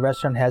into your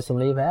restaurant has to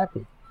leave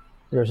happy.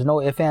 There's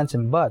no ifs, ands,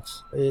 and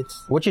buts.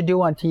 It's what you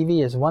do on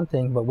TV is one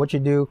thing, but what you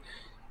do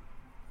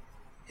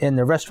in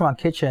the restaurant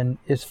kitchen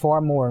is far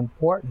more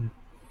important.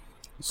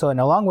 So, and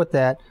along with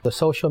that, the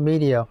social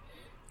media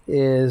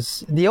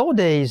is, the old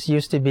days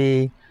used to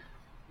be,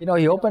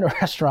 you open a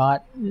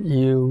restaurant,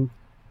 you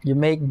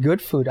make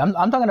good food. I'm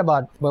talking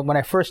about when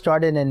I first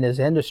started in this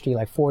industry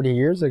like 40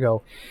 years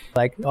ago,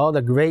 like all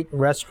the great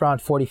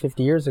restaurants 40,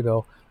 50 years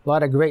ago, a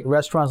lot of great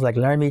restaurants like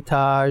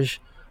L'Hermitage,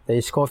 the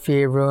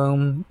Escoffier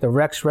Room, the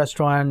Rex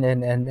restaurant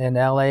in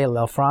LA,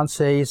 La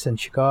Francaise in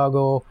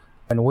Chicago,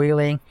 and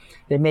Wheeling.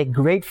 They make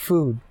great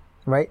food,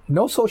 right?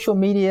 No social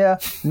media,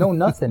 no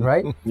nothing,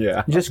 right?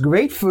 Yeah. Just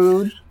great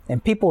food,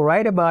 and people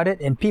write about it,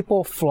 and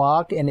people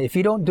flock, and if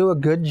you don't do a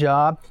good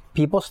job,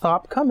 people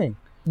stop coming.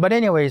 But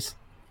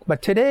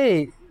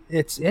today,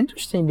 it's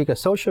interesting because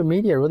social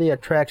media really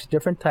attracts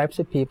different types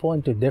of people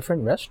into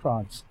different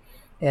restaurants.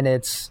 And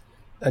it's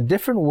a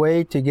different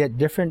way to get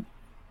different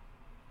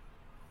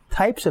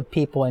types of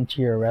people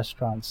into your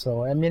restaurant.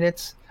 So, I mean,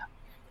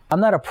 I'm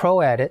not a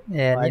pro at it,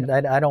 and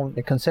I don't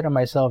consider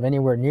myself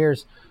anywhere near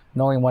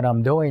knowing what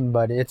I'm doing,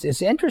 but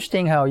it's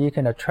interesting how you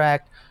can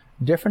attract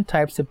different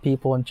types of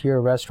people into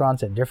your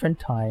restaurants at different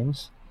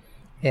times.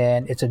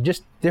 And it's a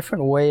just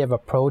different way of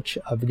approach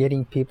of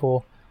getting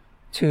people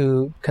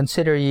to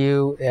consider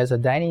you as a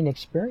dining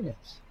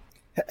experience.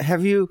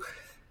 Have you,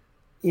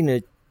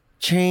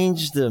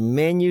 changed the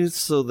menu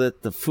so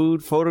that the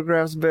food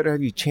photographs better?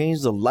 Have you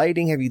changed the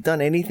lighting? Have you done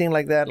anything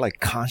like that, like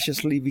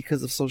consciously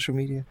because of social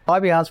media?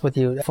 I'll be honest with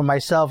you. For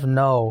myself,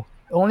 no.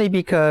 Only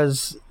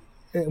because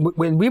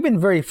we've been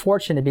very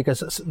fortunate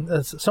because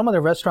some of the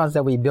restaurants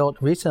that we built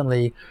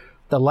recently,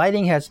 the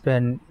lighting has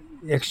been,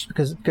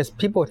 because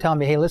people tell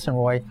me, hey, listen,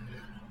 Roy,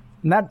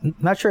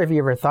 not sure if you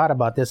ever thought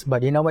about this,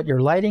 but you know what? Your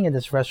lighting in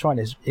this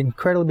restaurant is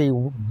incredibly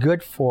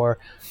good for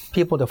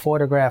people to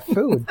photograph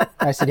food.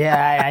 I said,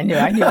 yeah, I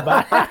knew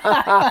about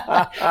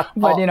it.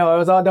 But, it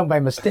was all done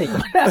by mistake.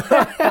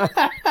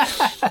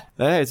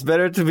 Hey, it's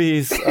better to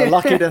be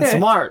lucky than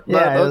smart.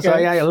 Yeah, okay. So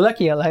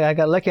I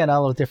got lucky on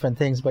all those different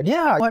things. But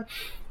yeah,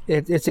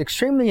 it's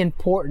extremely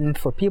important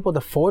for people to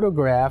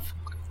photograph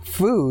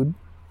food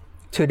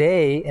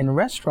today in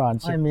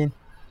restaurants. I mean,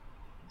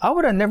 I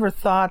would have never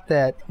thought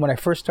that when I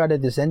first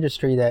started this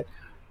industry that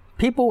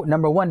people,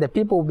 number one, that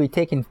people would be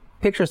taking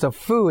pictures of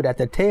food at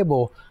the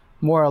table,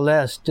 more or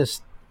less,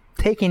 just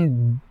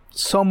taking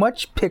so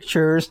much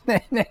pictures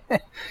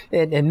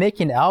and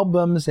making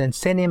albums and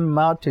sending them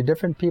out to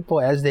different people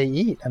as they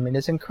eat. I mean,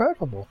 it's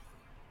incredible.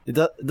 It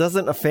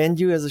doesn't offend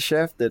you as a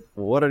chef that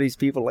what are these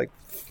people like?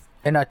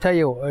 And I tell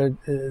you,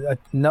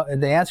 no,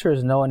 the answer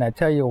is no, and I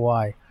tell you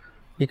why.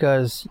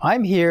 Because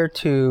I'm here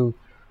to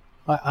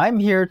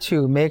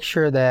make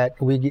sure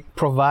that we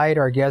provide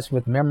our guests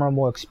with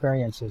memorable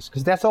experiences,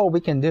 because that's all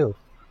we can do.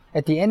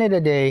 At the end of the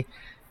day,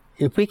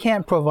 if we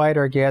can't provide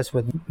our guests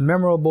with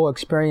memorable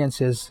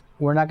experiences,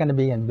 we're not going to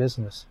be in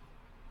business.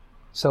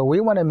 So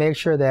we want to make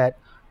sure that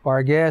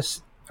our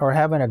guests are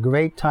having a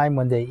great time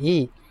when they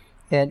eat.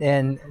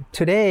 And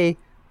today,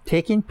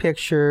 taking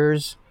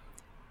pictures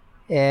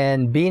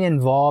and being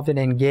involved and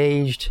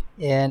engaged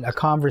in a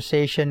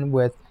conversation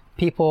with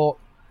people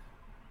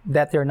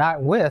that they're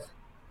not with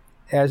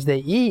as they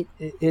eat,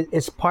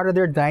 it's part of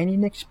their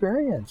dining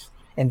experience.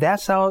 And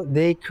that's how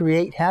they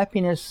create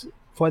happiness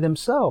for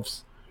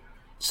themselves.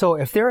 So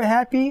if they're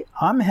happy,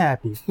 I'm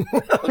happy.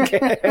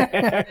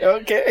 Okay.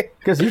 Okay.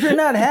 Because if you're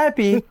not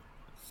happy,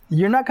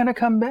 you're not going to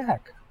come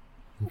back.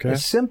 Okay.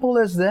 As simple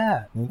as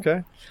that.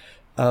 Okay.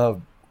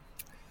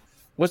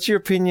 What's your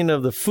opinion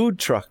of the food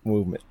truck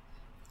movement?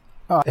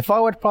 If I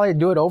would probably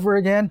do it over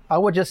again, I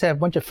would just have a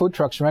bunch of food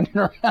trucks running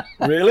around.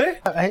 Really?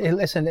 Hey,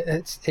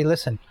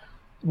 listen.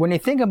 When you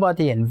think about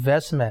the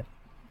investment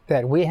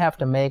that we have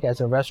to make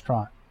as a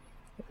restaurant,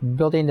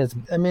 building this,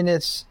 I mean,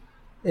 it's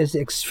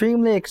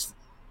extremely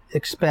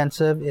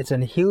expensive. It's a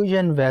huge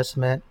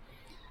investment,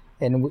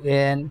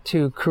 and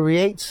to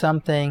create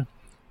something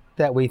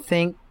that we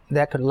think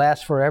that could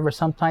last forever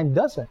sometimes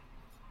doesn't.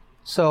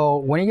 So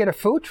when you get a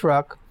food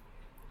truck,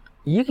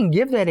 you can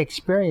give that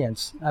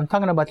experience. I'm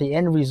talking about the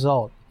end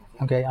result.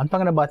 Okay, I'm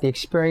talking about the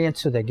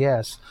experience to the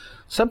guest.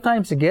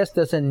 Sometimes the guest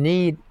doesn't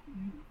need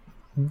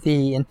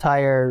the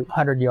entire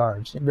 100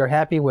 yards. They're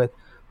happy with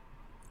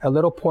a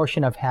little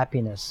portion of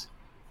happiness.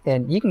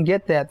 And you can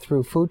get that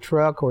through food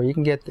truck, or you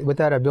can get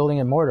without a building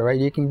and mortar, right?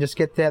 You can just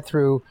get that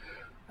through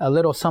a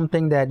little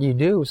something that you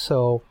do.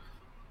 So,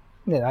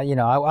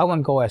 I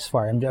wouldn't go as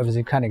far. I was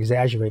kind of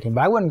exaggerating,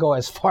 but I wouldn't go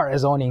as far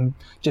as owning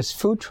just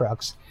food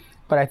trucks.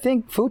 But I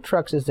think food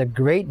trucks is a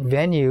great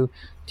venue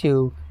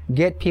to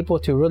get people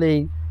to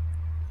really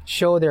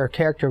show their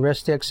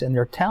characteristics and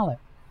their talent.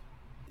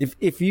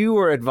 If you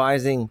were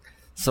advising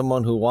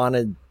someone who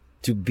wanted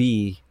to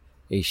be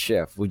a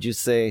chef, would you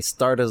say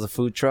start as a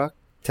food truck,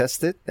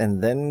 test it,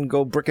 and then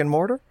go brick and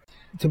mortar?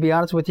 To be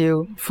honest with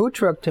you, food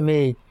truck to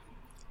me,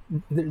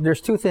 there's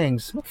two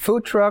things.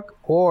 Food truck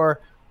or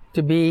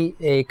to be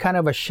a kind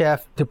of a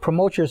chef, to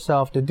promote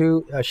yourself, to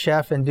do a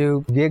chef and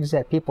do gigs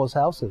at people's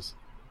houses.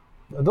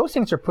 Those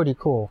things are pretty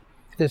cool.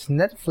 This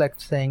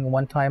Netflix thing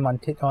one time on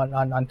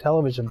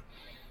television,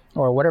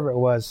 or whatever it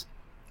was,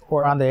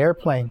 or on the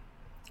airplane,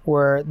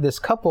 where this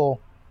couple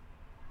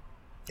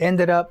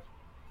ended up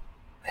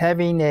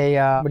having a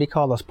what do you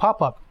call this,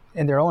 pop-up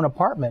in their own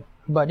apartment.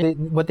 But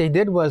what they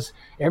did was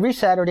every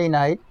Saturday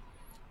night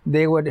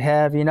they would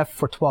have enough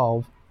for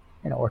 12,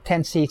 or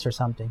 10 seats or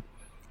something,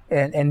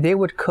 and they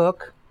would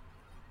cook.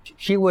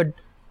 She would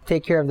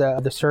take care of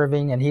the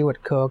serving, and he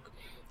would cook,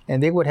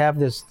 and they would have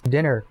this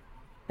dinner,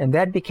 and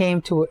that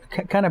became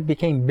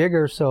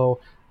bigger. So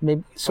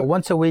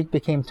once a week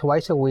became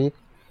twice a week,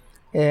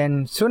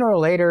 and sooner or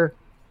later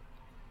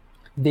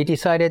they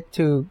decided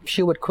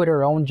she would quit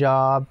her own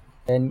job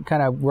and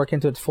kind of work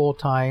into it full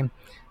time,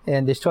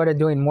 and they started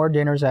doing more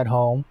dinners at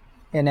home,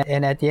 and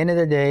at the end of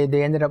the day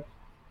they ended up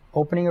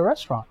opening a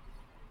restaurant.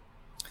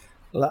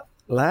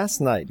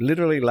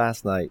 Literally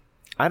last night,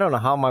 I don't know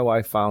how my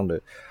wife found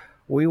it.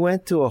 We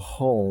went to a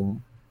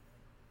home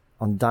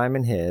on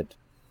Diamond Head,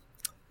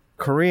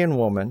 Korean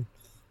woman,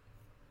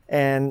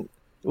 and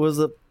it was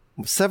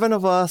 7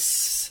 of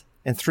us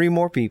and 3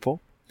 more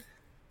people.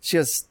 She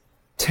has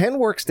 10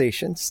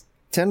 workstations,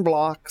 10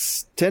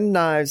 blocks, 10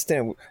 knives.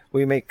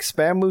 We make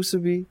spam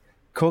musubi,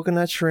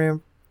 coconut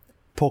shrimp,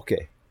 poke,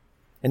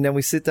 and then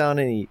we sit down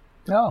and eat.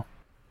 Oh.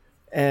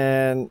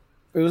 And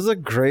it was a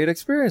great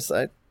experience.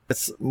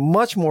 It's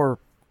much more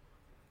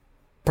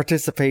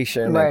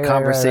participation and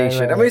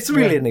conversation. Right. I mean, it's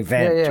really an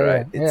event,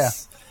 right? Yeah.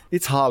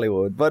 It's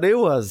Hollywood, but it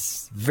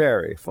was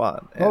very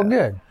fun. Oh,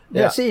 good.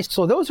 Yeah. See,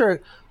 so those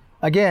are,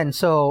 again,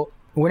 so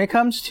when it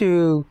comes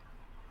to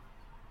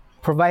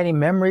providing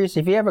memories,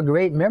 if you have a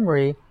great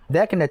memory,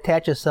 that can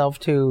attach itself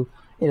to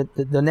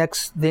the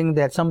next thing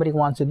that somebody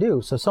wants to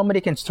do. So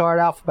somebody can start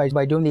off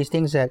by doing these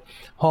things at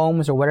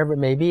homes or whatever it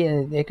may be,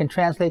 and it can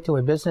translate to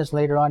a business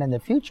later on in the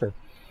future.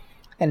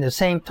 And at the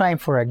same time,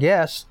 for a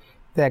guest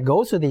that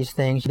goes to these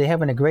things, they're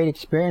having a great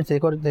experience. They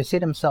say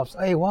to themselves,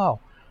 "Hey, wow,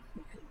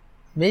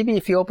 maybe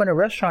if you open a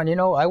restaurant,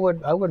 I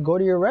would go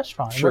to your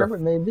restaurant," sure, whatever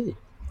it may be.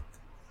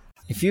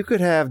 If you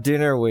could have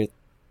dinner with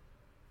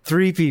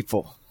 3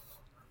 people,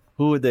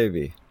 who would they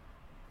be?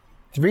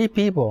 3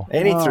 people.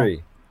 Any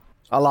 3.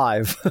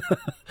 Alive.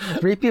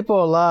 3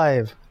 people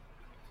alive.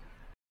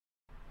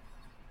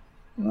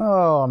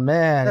 Oh,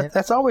 man.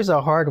 That's always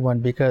a hard one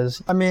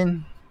because,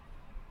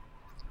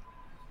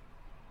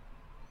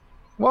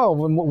 well,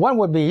 one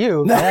would be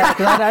you.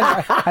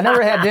 I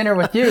never had dinner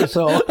with you,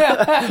 so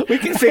we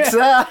can fix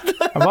that.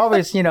 I've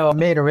always,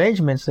 made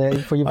arrangements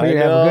for you to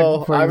have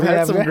a good. I've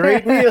had some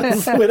great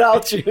meals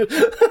without you.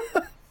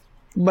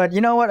 But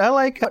you know what?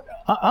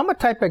 I'm a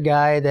type of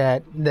guy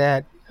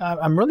that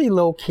I'm really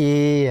low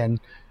key, and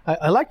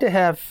I like to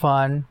have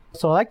fun.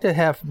 So I like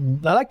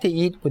to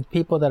eat with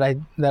people that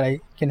I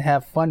can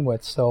have fun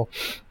with. So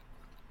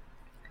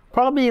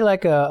probably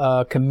like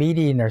a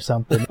comedian or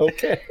something.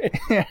 Okay.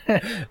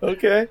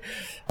 Okay.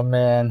 Oh,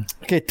 man.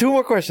 Okay, 2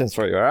 more questions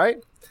for you, all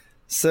right?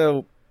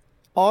 So,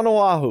 on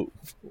Oahu,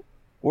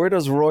 where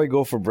does Roy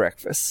go for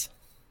breakfast?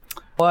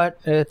 But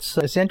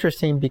it's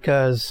interesting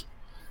because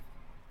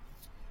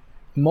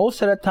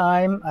most of the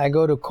time I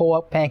go to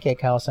Co-op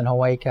Pancake House in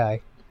Hawaii Kai.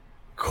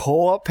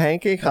 Co-op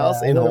Pancake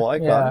House in Hawaii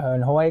Kai? Yeah,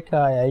 in Hawaii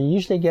Kai. I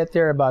usually get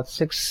there about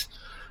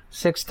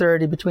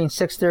 6:30, between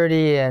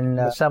 6:30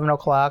 and 7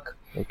 o'clock.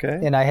 Okay.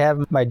 And I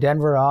have my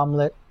Denver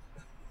omelet,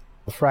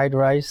 fried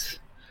rice,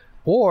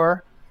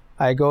 or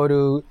I go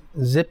to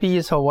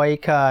Zippy's Hawaii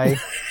Kai,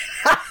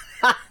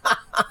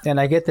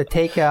 and I get the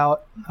takeout,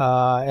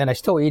 and I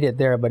still eat it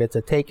there, but it's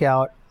a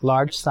takeout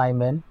large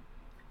Simon.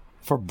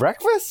 For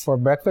breakfast? For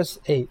breakfast,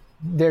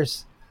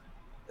 there's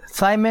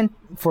Simon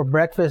for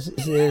breakfast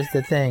is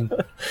the thing,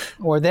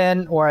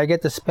 or I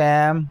get the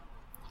Spam,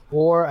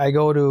 or I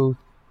go to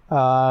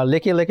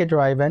Licky Licky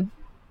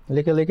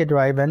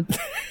Drive-In.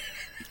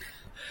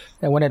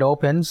 And when it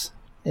opens,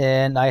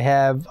 and I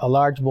have a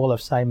large bowl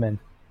of Simon.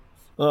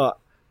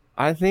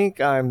 I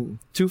think I'm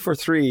 2 for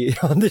 3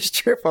 on this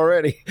trip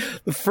already.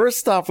 The first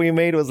stop we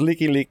made was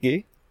Licky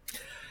Licky.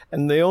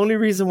 And the only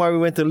reason why we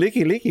went to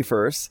Licky Licky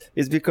first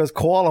is because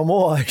Koala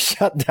Moa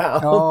shut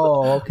down.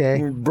 Oh,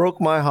 okay. It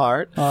broke my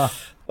heart.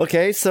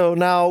 Okay, so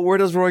now where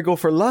does Roy go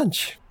for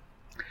lunch?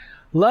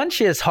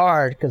 Lunch is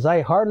hard because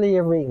I hardly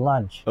ever eat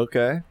lunch.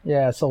 Okay.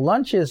 Yeah, so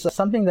lunch is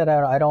something that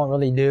I don't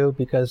really do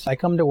because I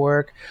come to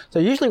work. So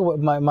usually what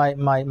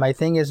my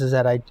thing is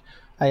that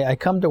I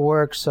come to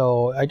work,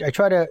 so I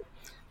try to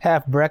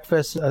have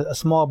breakfast, a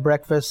small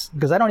breakfast,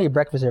 because I don't eat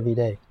breakfast every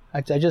day.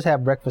 I just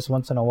have breakfast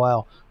once in a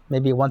while,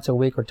 maybe once a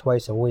week or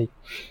twice a week.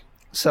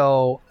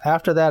 So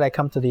after that, I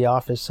come to the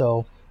office.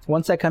 So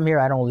once I come here,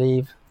 I don't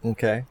leave.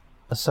 Okay.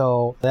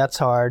 So that's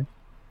hard.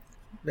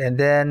 And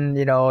then,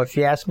 if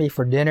you ask me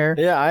for dinner.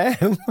 Yeah, I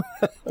am.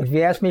 If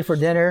you ask me for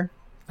dinner,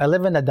 I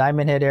live in the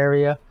Diamond Head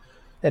area.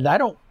 And I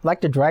don't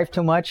like to drive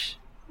too much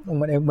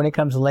when it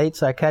comes late.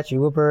 So I catch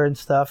Uber and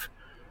stuff.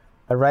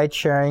 I ride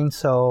sharing.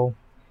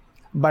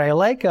 But I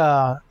like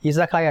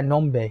Izakaya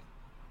Nombe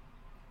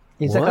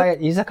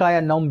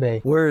Izakaya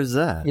Nombe. Where is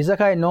that?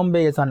 Izakaya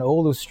Nombe is on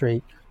Olu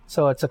Street.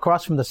 So it's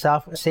across from the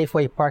South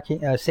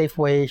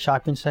Safeway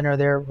shopping center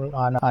there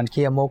on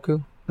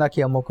Kiyamoku. Not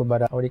Kiyamoku,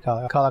 but what do you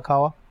call it?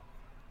 Kalakawa.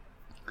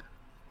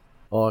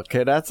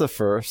 Okay, that's a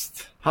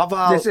first. How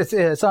about...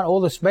 It's on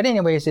Olu Street. But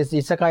anyways, it's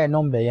Izakaya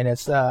Nombe. And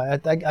it's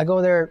I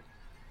go there...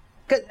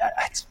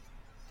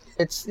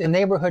 It's a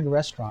neighborhood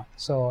restaurant.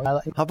 So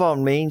how about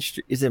Main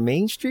Street? Is it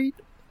Main Street?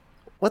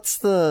 What's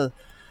the...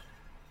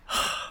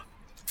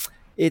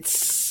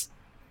 It's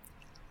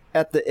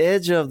at the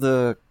edge of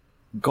the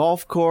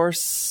golf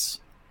course,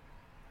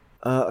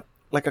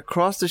 like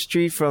across the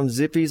street from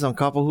Zippy's on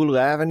Kapahulu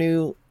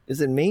Avenue.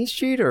 Is it Main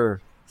Street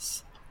or?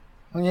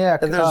 Yeah,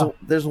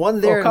 there's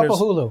one there.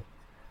 Kapahulu.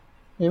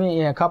 You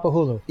mean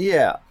Kapahulu?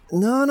 Yeah.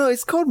 No,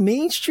 it's called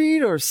Main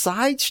Street or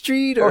Side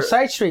Street or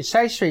Side Street.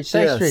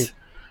 Street.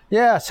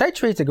 Yeah, Side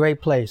Street's a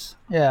great place.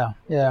 Yeah.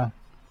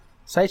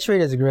 Side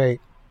Street is great.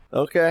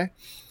 Okay.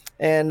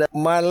 And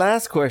my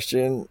last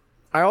question,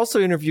 I also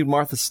interviewed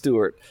Martha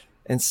Stewart,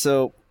 and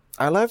so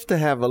I love to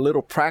have a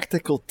little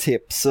practical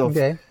tip.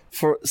 So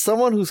for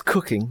someone who's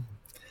cooking,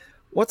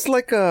 what's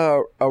like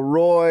a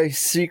Roy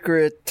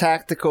secret,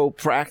 tactical,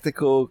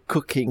 practical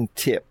cooking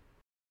tip?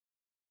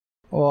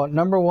 Well,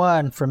 number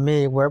one for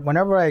me,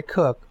 whenever I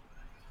cook,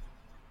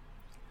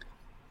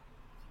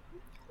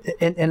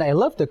 and I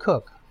love to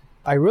cook.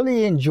 I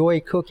really enjoy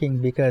cooking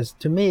because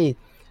to me,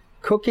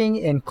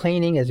 cooking and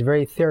cleaning is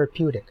very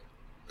therapeutic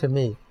to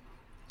me.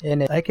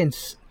 And I can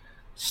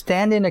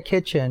stand in a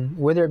kitchen,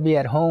 whether it be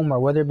at home or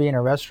whether it be in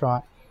a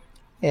restaurant,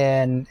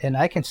 and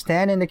I can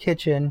stand in the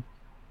kitchen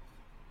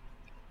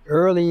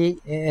early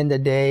in the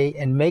day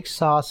and make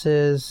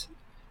sauces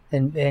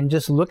and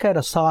just look at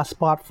a sauce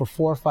spot for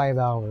 4 or 5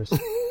 hours.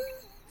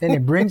 And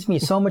it brings me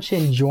so much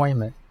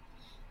enjoyment.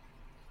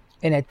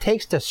 And it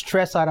takes the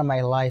stress out of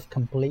my life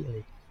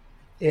completely.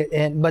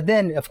 But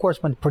then, of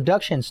course, when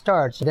production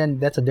starts, then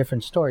that's a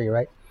different story,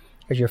 right?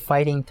 Because you're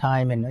fighting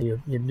time and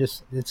you're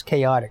just, it's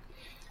chaotic.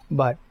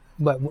 But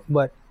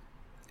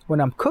when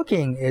I'm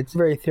cooking, it's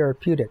very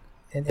therapeutic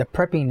in the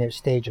prepping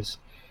stages.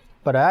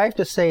 But I have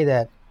to say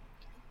that,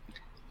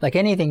 like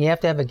anything, you have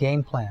to have a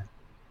game plan.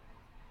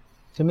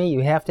 To me,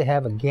 you have to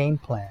have a game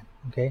plan,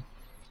 okay?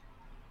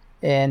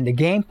 And the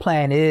game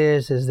plan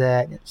is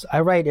that I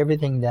write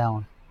everything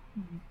down.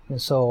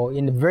 And so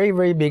in the very,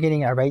 very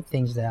beginning, I write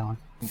things down.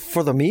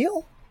 For the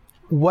meal?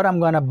 What I'm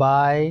going to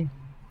buy,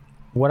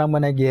 what I'm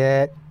going to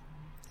get,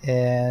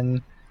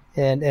 and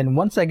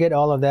once I get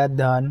all of that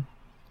done,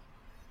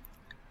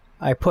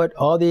 I put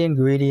all the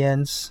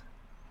ingredients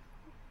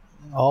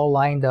all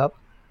lined up,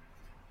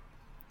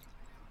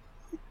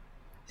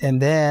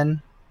 and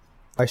then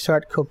I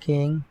start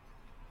cooking,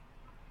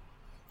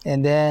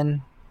 and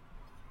then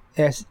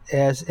as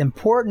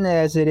important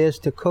as it is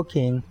to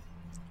cooking,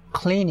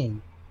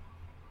 cleaning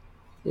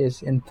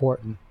is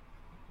important.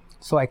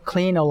 So I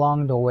clean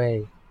along the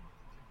way.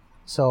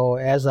 So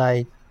as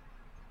I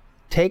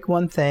take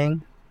one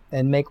thing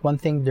and make one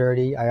thing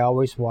dirty, I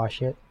always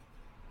wash it.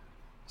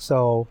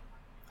 So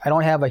I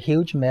don't have a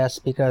huge mess,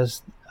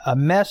 because a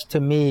mess to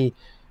me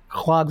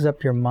clogs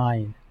up your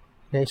mind.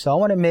 Okay, so I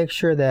want to make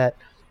sure that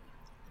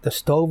the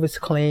stove is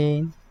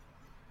clean.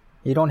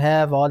 You don't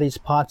have all these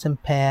pots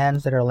and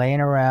pans that are laying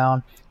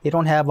around. You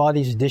don't have all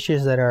these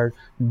dishes that are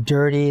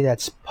dirty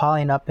that's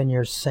piling up in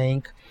your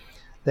sink.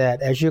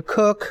 That as you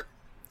cook,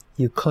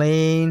 you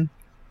clean,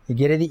 you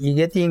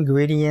get the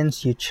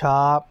ingredients, you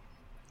chop.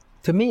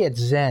 To me, it's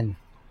Zen.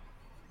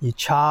 You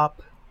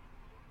chop,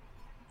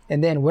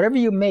 and then whatever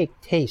you make,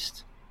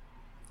 taste.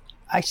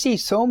 I see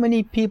so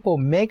many people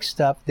make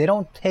stuff, they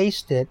don't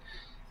taste it,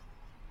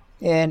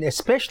 and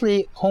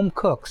especially home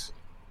cooks.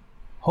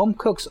 Home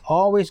cooks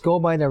always go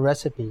by the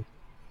recipe.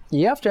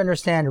 You have to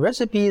understand,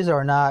 recipes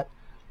are not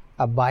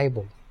a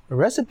Bible.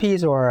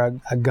 Recipes are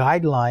a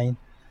guideline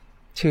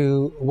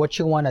to what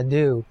you want to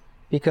do,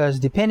 because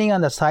depending on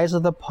the size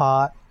of the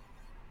pot,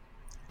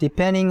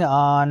 depending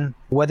on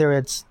whether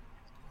it's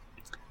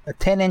a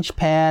 10-inch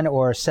pan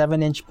or a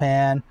 7-inch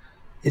pan,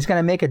 it's going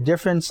to make a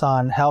difference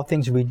on how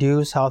things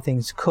reduce, how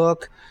things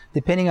cook,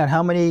 depending on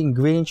how many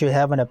ingredients you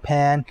have in a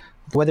pan,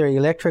 whether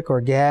electric or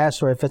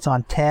gas, or if it's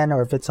on 10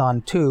 or if it's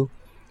on 2.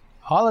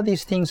 All of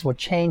these things will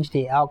change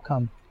the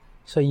outcome.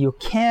 So you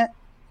can't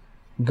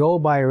go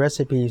by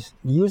recipes.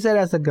 Use it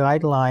as a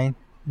guideline,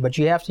 but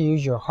you have to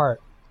use your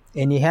heart.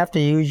 And you have to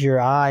use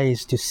your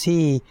eyes to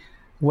see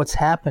what's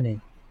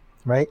happening,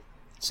 right?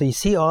 So you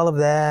see all of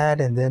that,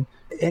 and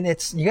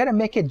you got to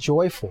make it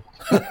joyful.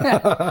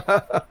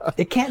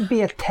 It can't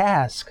be a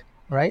task,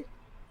 right?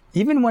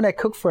 Even when I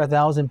cook for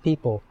 1,000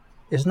 people,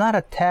 it's not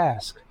a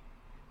task.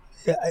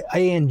 I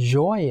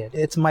enjoy it.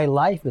 It's my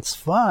life. It's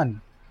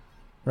fun,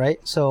 right?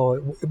 So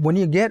when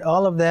you get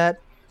all of that,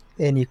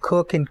 and you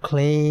cook and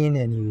clean,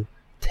 and you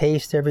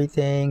taste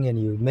everything, and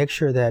you make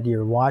sure that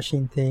you're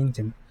washing things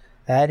and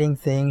adding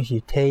things, you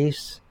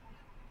taste,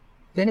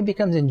 then it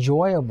becomes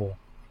enjoyable.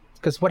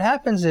 Because what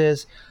happens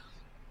is,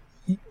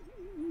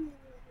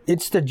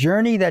 it's the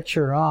journey that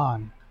you're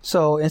on.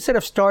 So instead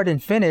of start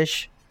and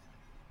finish,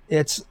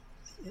 it's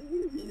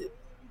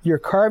you're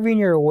carving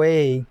your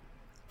way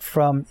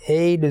from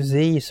A to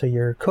Z. So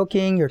you're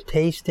cooking, you're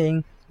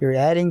tasting, you're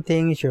adding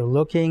things, you're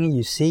looking,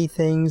 you see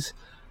things.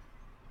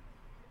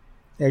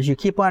 As you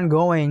keep on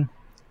going,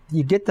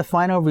 you get the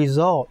final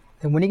result.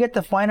 And when you get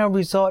the final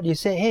result, you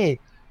say, hey,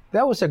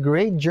 that was a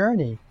great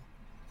journey.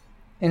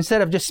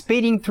 Instead of just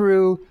speeding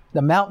through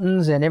the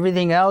mountains and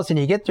everything else, and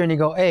you get there and you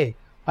go, hey,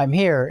 I'm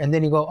here. And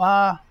then you go,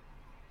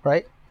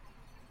 right?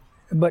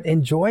 But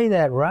enjoy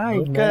that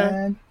ride,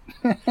 man.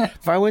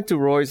 If I went to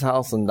Roy's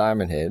house in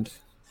Diamond Head,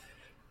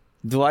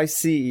 do I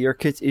see your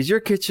kitchen? Is your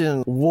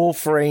kitchen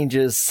Wolf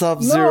Ranges,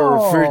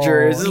 Sub-Zero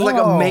refrigerator? Is this like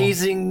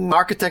amazing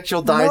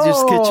architectural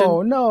digest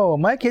kitchen? No,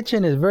 my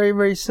kitchen is very,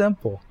 very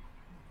simple.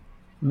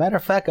 Matter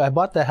of fact, I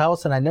bought the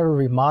house and I never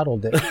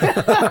remodeled it.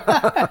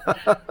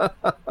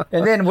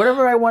 And then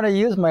whatever I want to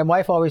use, my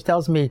wife always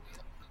tells me,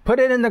 put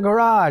it in the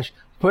garage,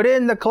 put it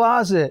in the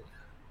closet.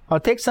 I'll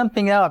take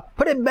something out,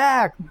 put it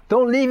back,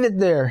 don't leave it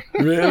there.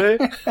 Really?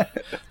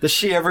 Does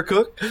she ever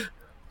cook?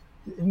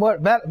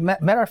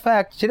 Matter of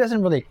fact, she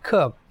doesn't really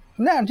cook.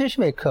 No,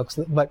 she may cook,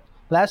 but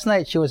last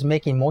night she was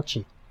making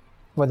mochi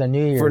for the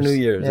New Year's. For New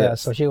Year's, yeah.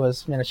 yes. So she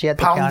was, she had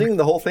pounding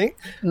the whole thing.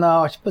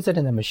 No, she puts it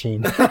in the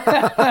machine.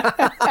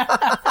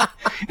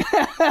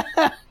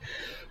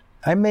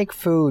 I make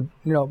food.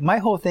 My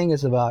whole thing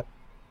is about.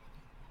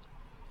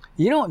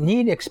 You don't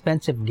need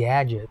expensive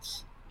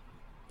gadgets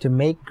to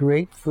make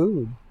great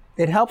food.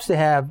 It helps to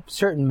have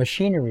certain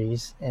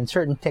machineries and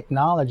certain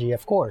technology,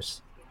 of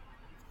course.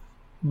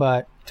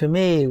 But to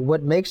me,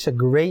 what makes a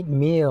great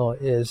meal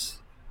is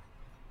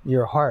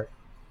your heart.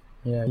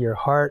 Your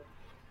heart,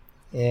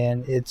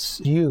 and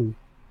it's you.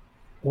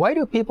 Why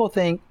do people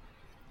think,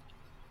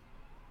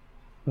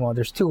 well,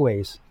 there's two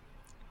ways.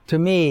 To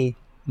me,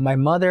 my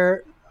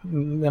mother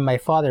and my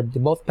father, they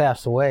both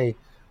passed away,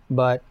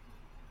 but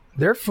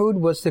their food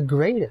was the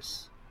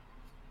greatest.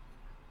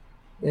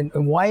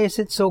 And why is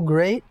it so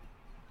great?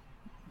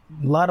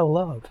 A lot of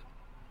love.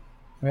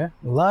 Yeah?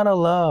 A lot of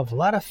love, a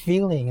lot of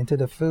feeling into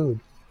the food.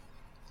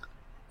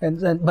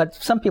 But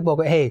some people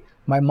go, hey,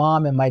 my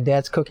mom and my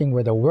dad's cooking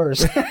were the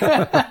worst.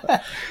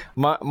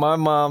 My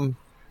mom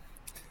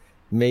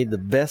made the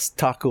best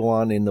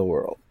takuan in the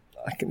world.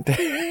 I can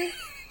tell you.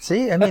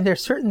 See,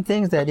 there's certain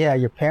things that,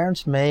 your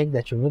parents make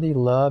that you really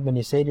love, and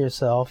you say to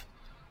yourself,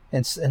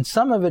 and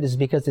some of it is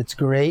because it's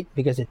great,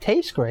 because it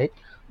tastes great,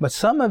 but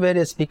some of it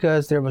is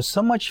because there was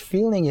so much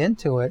feeling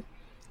into it,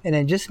 and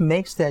it just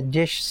makes that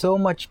dish so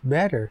much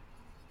better.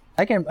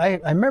 I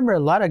remember a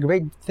lot of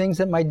great things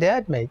that my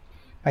dad made.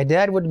 My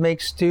dad would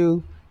make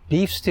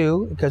beef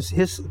stew, because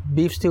his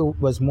beef stew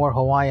was more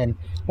Hawaiian,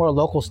 more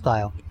local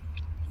style.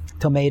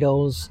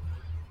 Tomatoes,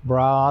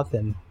 broth,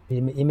 and he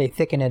may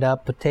thicken it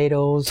up,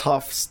 potatoes.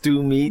 Tough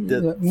stew meat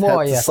that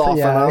had to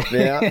soften up,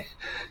 yeah.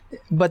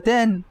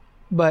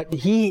 But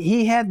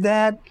he had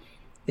that,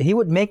 he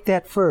would make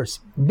that first.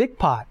 Big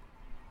pot.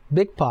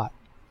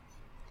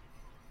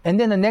 And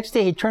then the next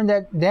day he turned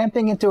that damn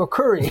thing into a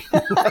curry.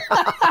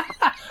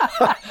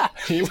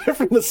 He went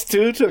from the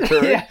stew to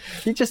curry? Yeah,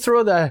 you just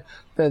throw the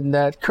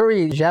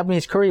curry,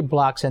 Japanese curry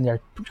blocks in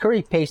there,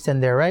 curry paste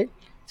in there, right?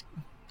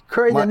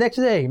 Curry the next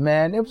day,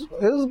 man. It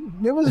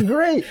was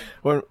great.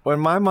 When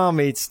my mom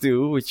made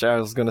stew, which I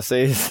was gonna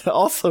say is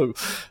also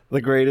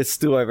the greatest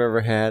stew I've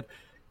ever had,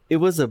 it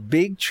was a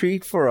big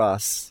treat for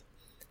us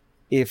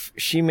if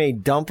she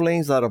made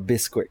dumplings out of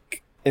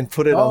Bisquick and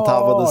put it on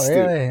top of the stew.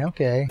 Really?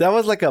 Okay. That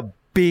was like a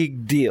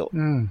big deal.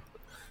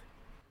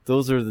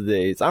 Those are the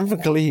days. I'm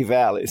from Kalihi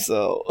Valley,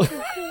 so.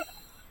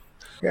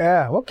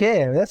 Yeah.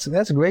 Okay.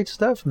 That's great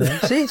stuff, man.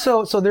 See,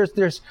 so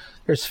there's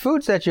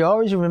foods that you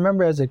always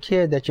remember as a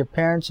kid that your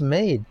parents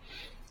made,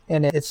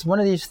 and it's one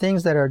of these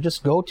things that are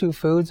just go-to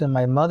foods. And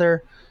my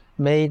mother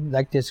made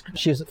like this.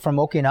 She's from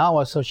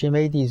Okinawa, so she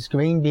made these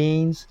green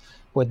beans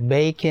with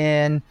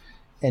bacon,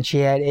 and she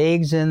had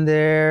eggs in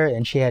there,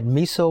 and she had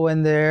miso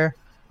in there.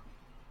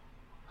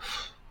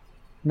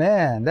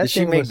 Man, that Did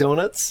she make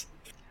donuts?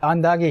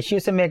 Andagi. She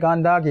used to make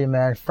andagi,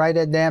 man. Fry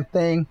that damn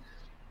thing.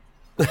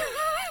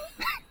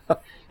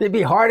 It'd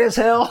be hard as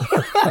hell.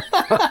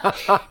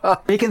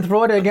 You can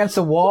throw it against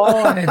the wall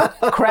and it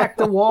crack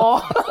the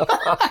wall.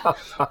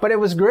 But it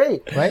was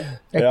great, right?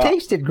 It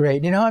tasted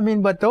great,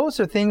 But those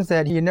are things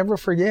that you never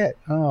forget.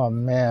 Oh,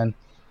 man.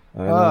 I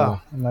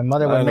know. My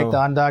mother would make the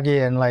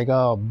andagi and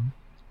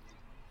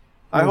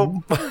I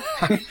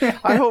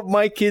hope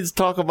my kids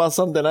talk about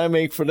something I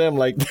make for them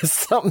like this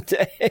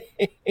someday.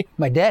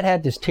 My dad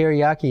had this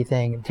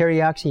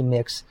teriyaki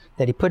mix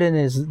that he put in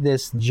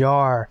this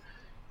jar,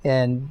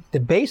 and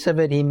the base of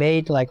it he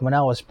made when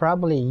I was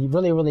probably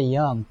really, really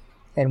young.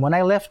 And when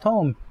I left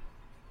home,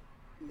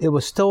 it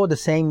was still the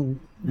same.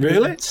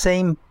 Really?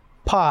 Same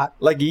pot.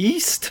 Like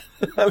yeast?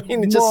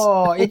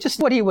 It's just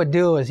what he would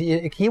do is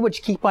he would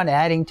keep on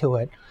adding to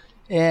it,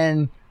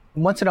 and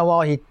once in a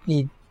while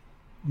he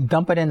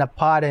dump it in a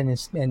pot and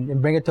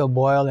bring it to a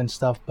boil and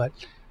stuff. But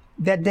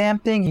that damn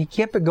thing, he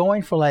kept it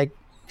going for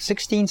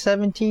 16,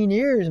 17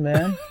 years,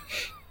 man.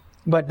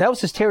 But that was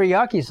his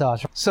teriyaki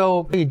sauce.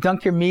 So you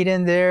dunk your meat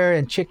in there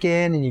and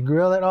chicken and you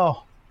grill it.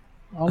 Oh,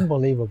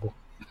 unbelievable.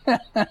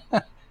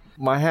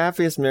 My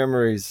happiest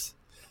memories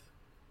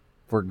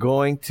were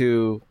going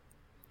to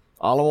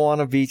Ala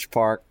Moana Beach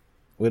Park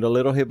with a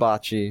little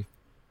hibachi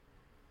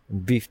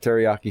and beef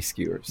teriyaki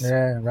skewers.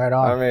 Yeah, right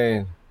on. I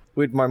mean,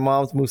 with my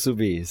mom's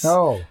musubis.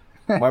 Oh.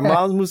 My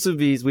mom's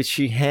musubis, which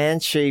she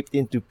hand-shaped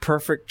into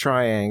perfect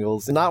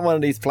triangles. Not one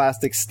of these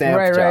plastic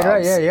stamp jobs.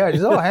 Right. Yeah.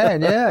 It's all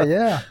hand.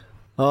 Yeah.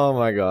 Oh,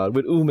 my God.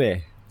 With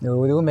ume.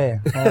 No,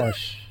 ume. Oh,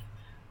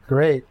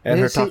 great. And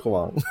her see-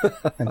 takuan.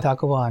 And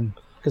takuan.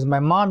 Because my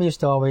mom used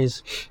to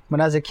always, when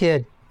I was a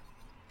kid,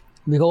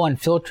 we go on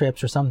field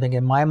trips or something,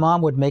 and my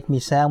mom would make me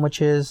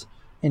sandwiches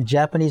in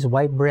Japanese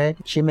white bread.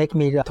 She'd make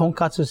me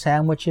tonkatsu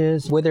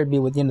sandwiches, whether it be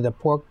with, the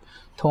pork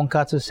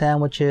tonkatsu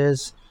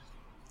sandwiches.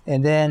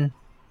 And then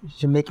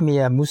she'd make me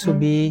a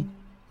musubi.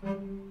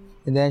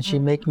 And then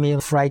she'd make me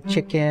fried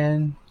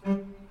chicken.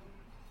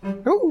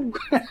 Ooh.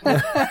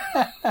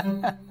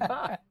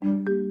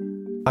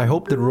 I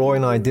hope that Roy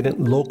and I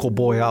didn't local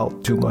boy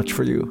out too much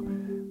for you.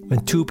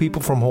 When two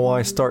people from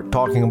Hawaii start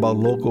talking about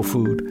local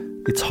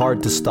food, it's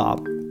hard to stop.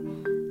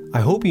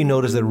 I hope you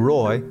notice that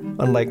Roy,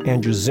 unlike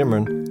Andrew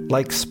Zimmern,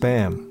 likes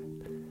Spam.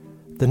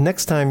 The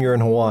next time you're in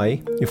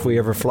Hawaii, if we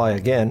ever fly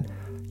again,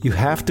 you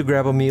have to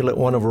grab a meal at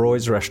one of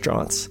Roy's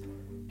restaurants.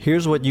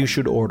 Here's what you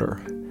should order: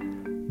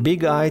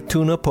 Big Eye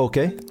Tuna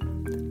Poke,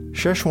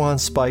 Szechuan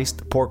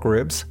Spiced Pork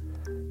Ribs,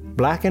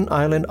 Blackened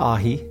Island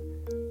Ahi,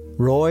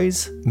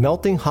 Roy's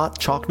Melting Hot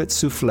Chocolate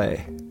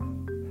Souffle.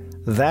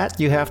 That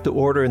you have to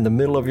order in the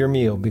middle of your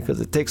meal because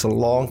it takes a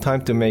long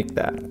time to make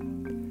that.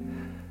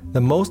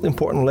 The most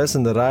important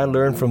lesson that I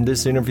learned from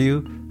this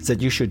interview is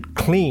that you should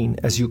clean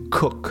as you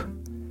cook.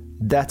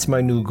 That's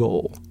my new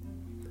goal.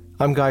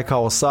 I'm Guy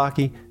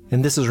Kawasaki,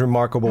 and this is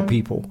Remarkable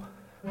People.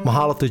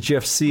 Mahalo to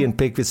Jeff C. and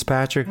Peg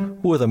Fitzpatrick,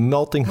 who are the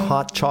melting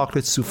hot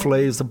chocolate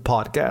souffles of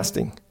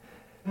podcasting.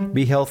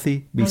 Be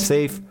healthy, be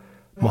safe.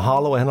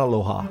 Mahalo and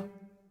aloha.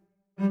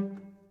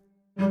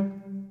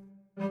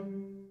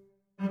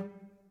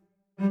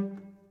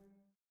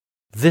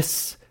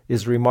 This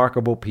is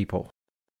Remarkable People.